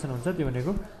मल्टिप्लिकेसन हुन्छ। त्यो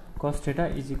भनेको cos theta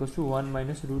is equals to 1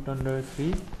 minus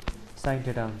 √3 sin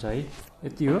theta हुन्छ है।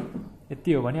 यति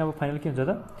हो भने अब फाइनल के हुन्छ त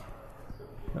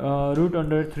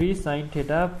 √3 sin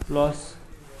theta plus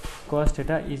cos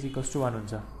theta is equals to 1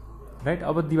 हुन्छ राइट।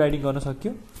 अब डिभाइडिङ गर्न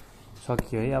सकियो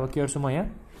है। अब के गर्छु म यहाँ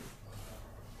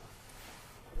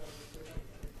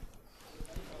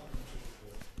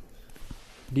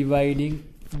dividing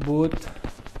both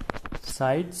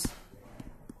sides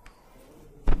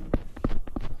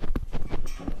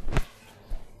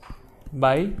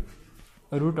by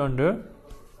 √under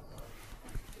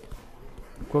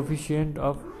coefficient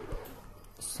of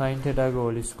sin theta को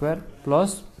whole square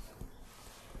plus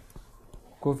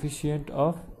coefficient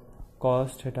of cos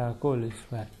theta को होल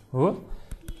स्क्वायर हो।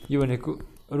 यो भनेको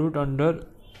 √under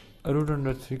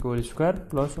 3 को होल स्क्वायर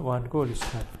प्लस 1 को होल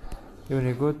स्क्वायर। यो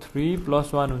भनेको 3 प्लस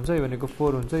 1 हुन्छ। यो भनेको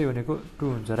 4 हुन्छ। यो भनेको 2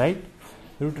 हुन्छ राइट।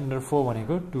 √under 4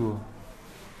 भनेको 2 हो।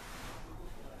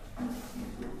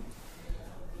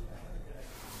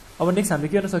 अब नेक्स्ट हामीले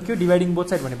के गर्न सक्यो डिभाइडिङ बोथ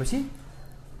साइड भनेपछि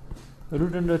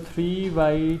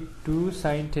 √3/2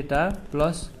 sin theta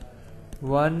plus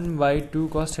 1/2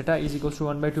 cos theta is equals to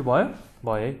 1/2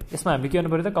 भयो है। यसमा हामीले के गर्नु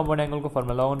पर्यो त कम्पाउन्ड एंगलको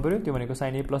फर्मुला लगाउनु पर्यो। त्यो भनेको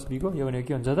sin a प्लस b को। यो भनेको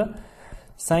के हुन्छ त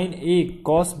साइन ए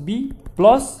कस बी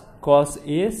प्लस कस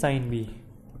ए साइन बी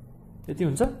यति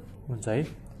हुन्छ हुन्छ है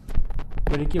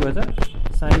फेरि के भयो त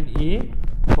साइन ए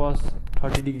कस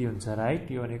 30 डिग्री हुन्छ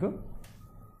राइट यो भनेको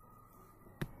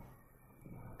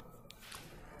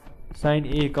साइन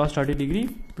ए कस 30 degree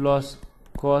plus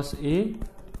cos A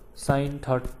sign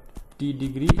 30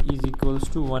 degree is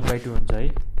equals to 1/2 हुन्छ है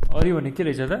अरु भने के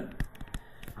रहेछ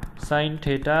त sine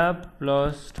theta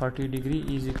plus 30 degree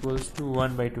is equals to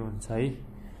 1/2 हुन्छ है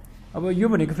अब यो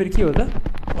भनेको फेरि के हो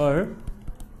त और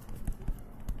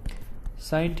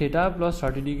sine theta plus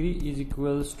 30 degree is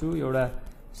equals to एउटा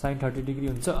साइन 30 डिग्री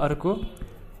हुन्छ अर्को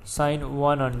साइन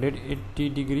 180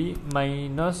 डिग्री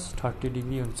माइनस 30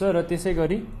 डिग्री हुन्छ र त्यसै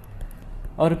गरी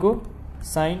अर्को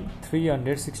sign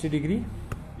 360 degree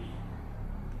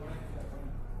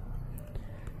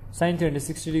sine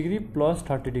 360 degree plus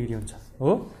 30 degree हुन्छ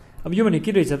हो अब यो भने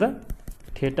के रहेछ त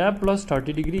theta plus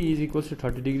 30 degree is equals to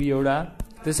 30 degree एउटा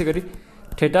त्यसै गरी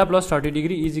theta plus 30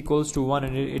 degree is equals to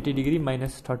 180 degree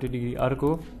minus 30 degree अर्को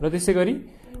र त्यसै गरी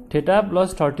theta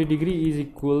plus 30 degree is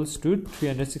equals to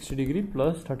 360 degree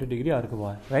plus 30 degree अर्को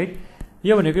भयो राइट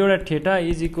यो भनेको एउटा theta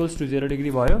is equals to 0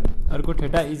 degree भयो अर्को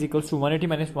theta is equals to 180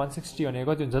 minus 160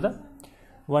 भनेको कति हुन्छ त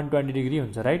 120 डिग्री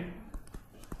हुन्छ राइट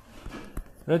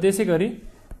र त्यसै गरी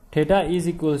theta is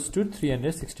equals to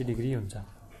 360 degree हुन्छ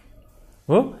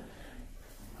हो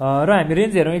र हामी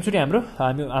रेन्ज हेरौँ एकचोटि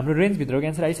हाम्रो रेन्ज भित्रको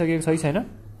एन्सर आइसकेको छ छैन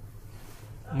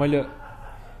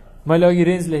मैले अघि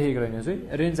रेन्ज लेखेको रहेन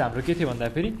है रेन्ज हाम्रो के थियो भन्दा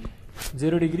फेरि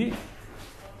 0 डिग्री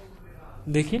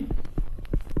देखि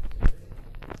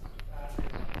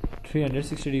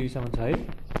 360 डिग्रीसम्म छ है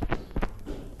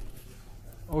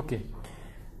ओके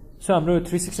सो हाम्रो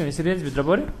 360 रेन्ज भित्र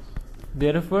पर्यो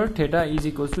therefore theta is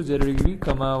equals to 0 degree,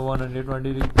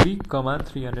 120 degree,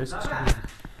 360 degree.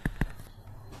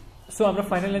 So हाम्रो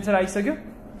फाइनल एन्सर आइसक्यो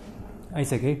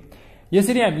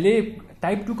यसरी हामीले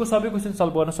टाइप 2 को सबै क्वेशन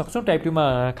सल्भ गर्न सक्छौं टाइप 2 मा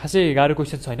खासै गाह्रो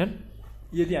क्वेशन छैनन्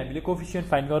यदि हामीले कोफिसिएन्ट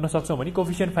फाइन्ड गर्न सक्छौं भने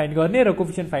कोफिसिएन्ट फाइन्ड गर्ने र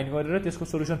कोफिसिएन्ट फाइन्ड गरेर त्यसको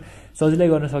सोलुसन सजिलै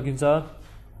गर्न सकिन्छ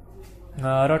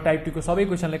र टाइप 2 को सबै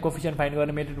क्वेशनलाई कोफिसिएन्ट फाइन्ड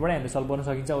गर्ने मेथडबाट हामीले सल्भ गर्न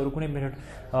सकिन्छ अरु कुनै मेथड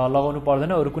लगाउनु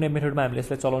पर्दैन अरु कुनै मेथडमा हामीले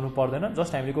यसलाई चलाउनु पर्दैन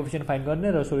जस्ट हामीले कोफिसिएन्ट फाइन्ड गर्ने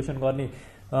र सोलुसन गर्ने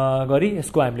गरी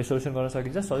यसको हामीले सोलुसन गर्न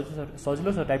सकिन्छ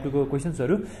सजिलो छ टाइप 2 को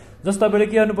क्वेशन्सहरु जस्ट तपाईले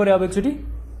के गर्नु पर्यो अब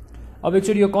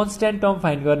एकचोटी यो कन्स्ट्यान्ट टर्म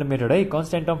फाइन्ड गर्ने मेथड है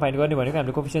कन्स्ट्यान्ट टर्म फाइन्ड गर्ने भनेको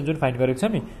हामीले कोफिसिएन्ट जुन फाइन्ड गरेको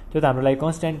छ नि त्यो त हाम्रो लागि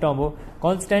कन्स्ट्यान्ट टर्म हो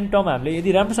कन्स्ट्यान्ट टर्म हामीले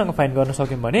यदि राम्रोसँग फाइन्ड गर्न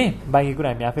सक्यौं भने बाँकी कुरा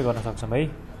हामी आफै गर्न सक्छौं है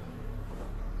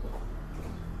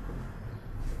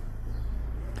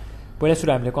पहिला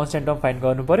सुरु हामीले कन्स्ट्यान्ट टर्म फाइन्ड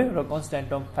गर्नु पर्यो र कन्स्ट्यान्ट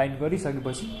टर्म फाइन्ड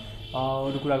गरिसकेपछि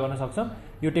अरु कुरा गर्न सक्छौं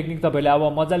यो टेक्निक तपाईले अब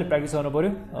मज्जाले प्र्याक्टिस गर्नु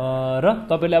पर्यो र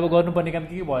तपाईले अब गर्नुपर्ने काम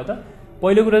के भयो त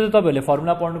पहिलो कुरा त तपाईहरुले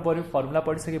फर्मुला पढ्नु पर्यो फर्मुला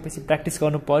पढिसकेपछि प्र्याक्टिस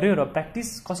गर्नु पर्यो र प्र्याक्टिस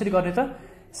कसरी गर्ने त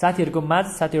साथीहरुको माझ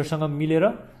साथीहरुसँग मिलेर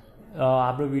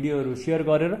हाम्रो भिडियोहरु शेयर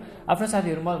गरेर आफ्नो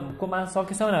साथीहरुको माझ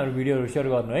सकेसम्म हाम्रो भिडियोहरु शेयर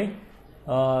गर्नु है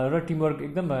र टिमवर्क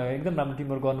एकदम राम्रो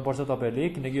टिमवर्क गर्नुपर्छ तपाईहरुले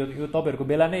किनकि यो तपाईहरुको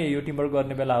बेला नै यो टिमवर्क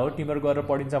गर्ने बेला हो टिमवर्क गरेर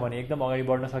पढिन्छ भने एकदम अगाडि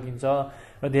बढ्न सकिन्छ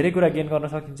र धेरै कुरा गेन गर्न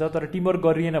सकिन्छ तर टिमवर्क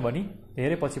गरिएन भने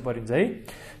धेरै पछि परिन्छ है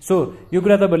सो यो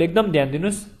कुरा तपाईहरुले एकदम ध्यान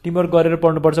दिनुस् टिमवर्क गरेर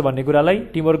पढ्नुपर्छ भन्ने कुरालाई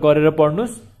टिमवर्क गरेर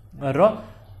पढ्नुस् र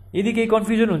यदि केही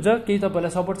कन्फ्युजन हुन्छ केही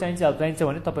तपाईलाई सपोर्ट चाहिन्छ हेल्प चाहिन्छ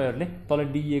भने तपाईहरुले तल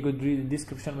दिएको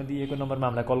डिस्क्रिप्सनमा दिएको नम्बरमा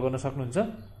हामीलाई कल गर्न सक्नुहुन्छ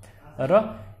र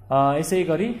यसै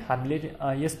गरी हामीले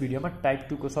यस भिडियोमा टाइप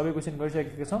 2 को सबै क्वेशन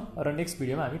गरिसकेका छौं र नेक्स्ट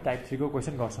भिडियोमा हामी टाइप 3 को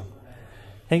क्वेशन गर्छौं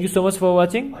thank you so much for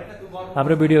watching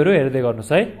हाम्रो भिडियोहरु हेर्दै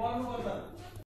गर्नुस् है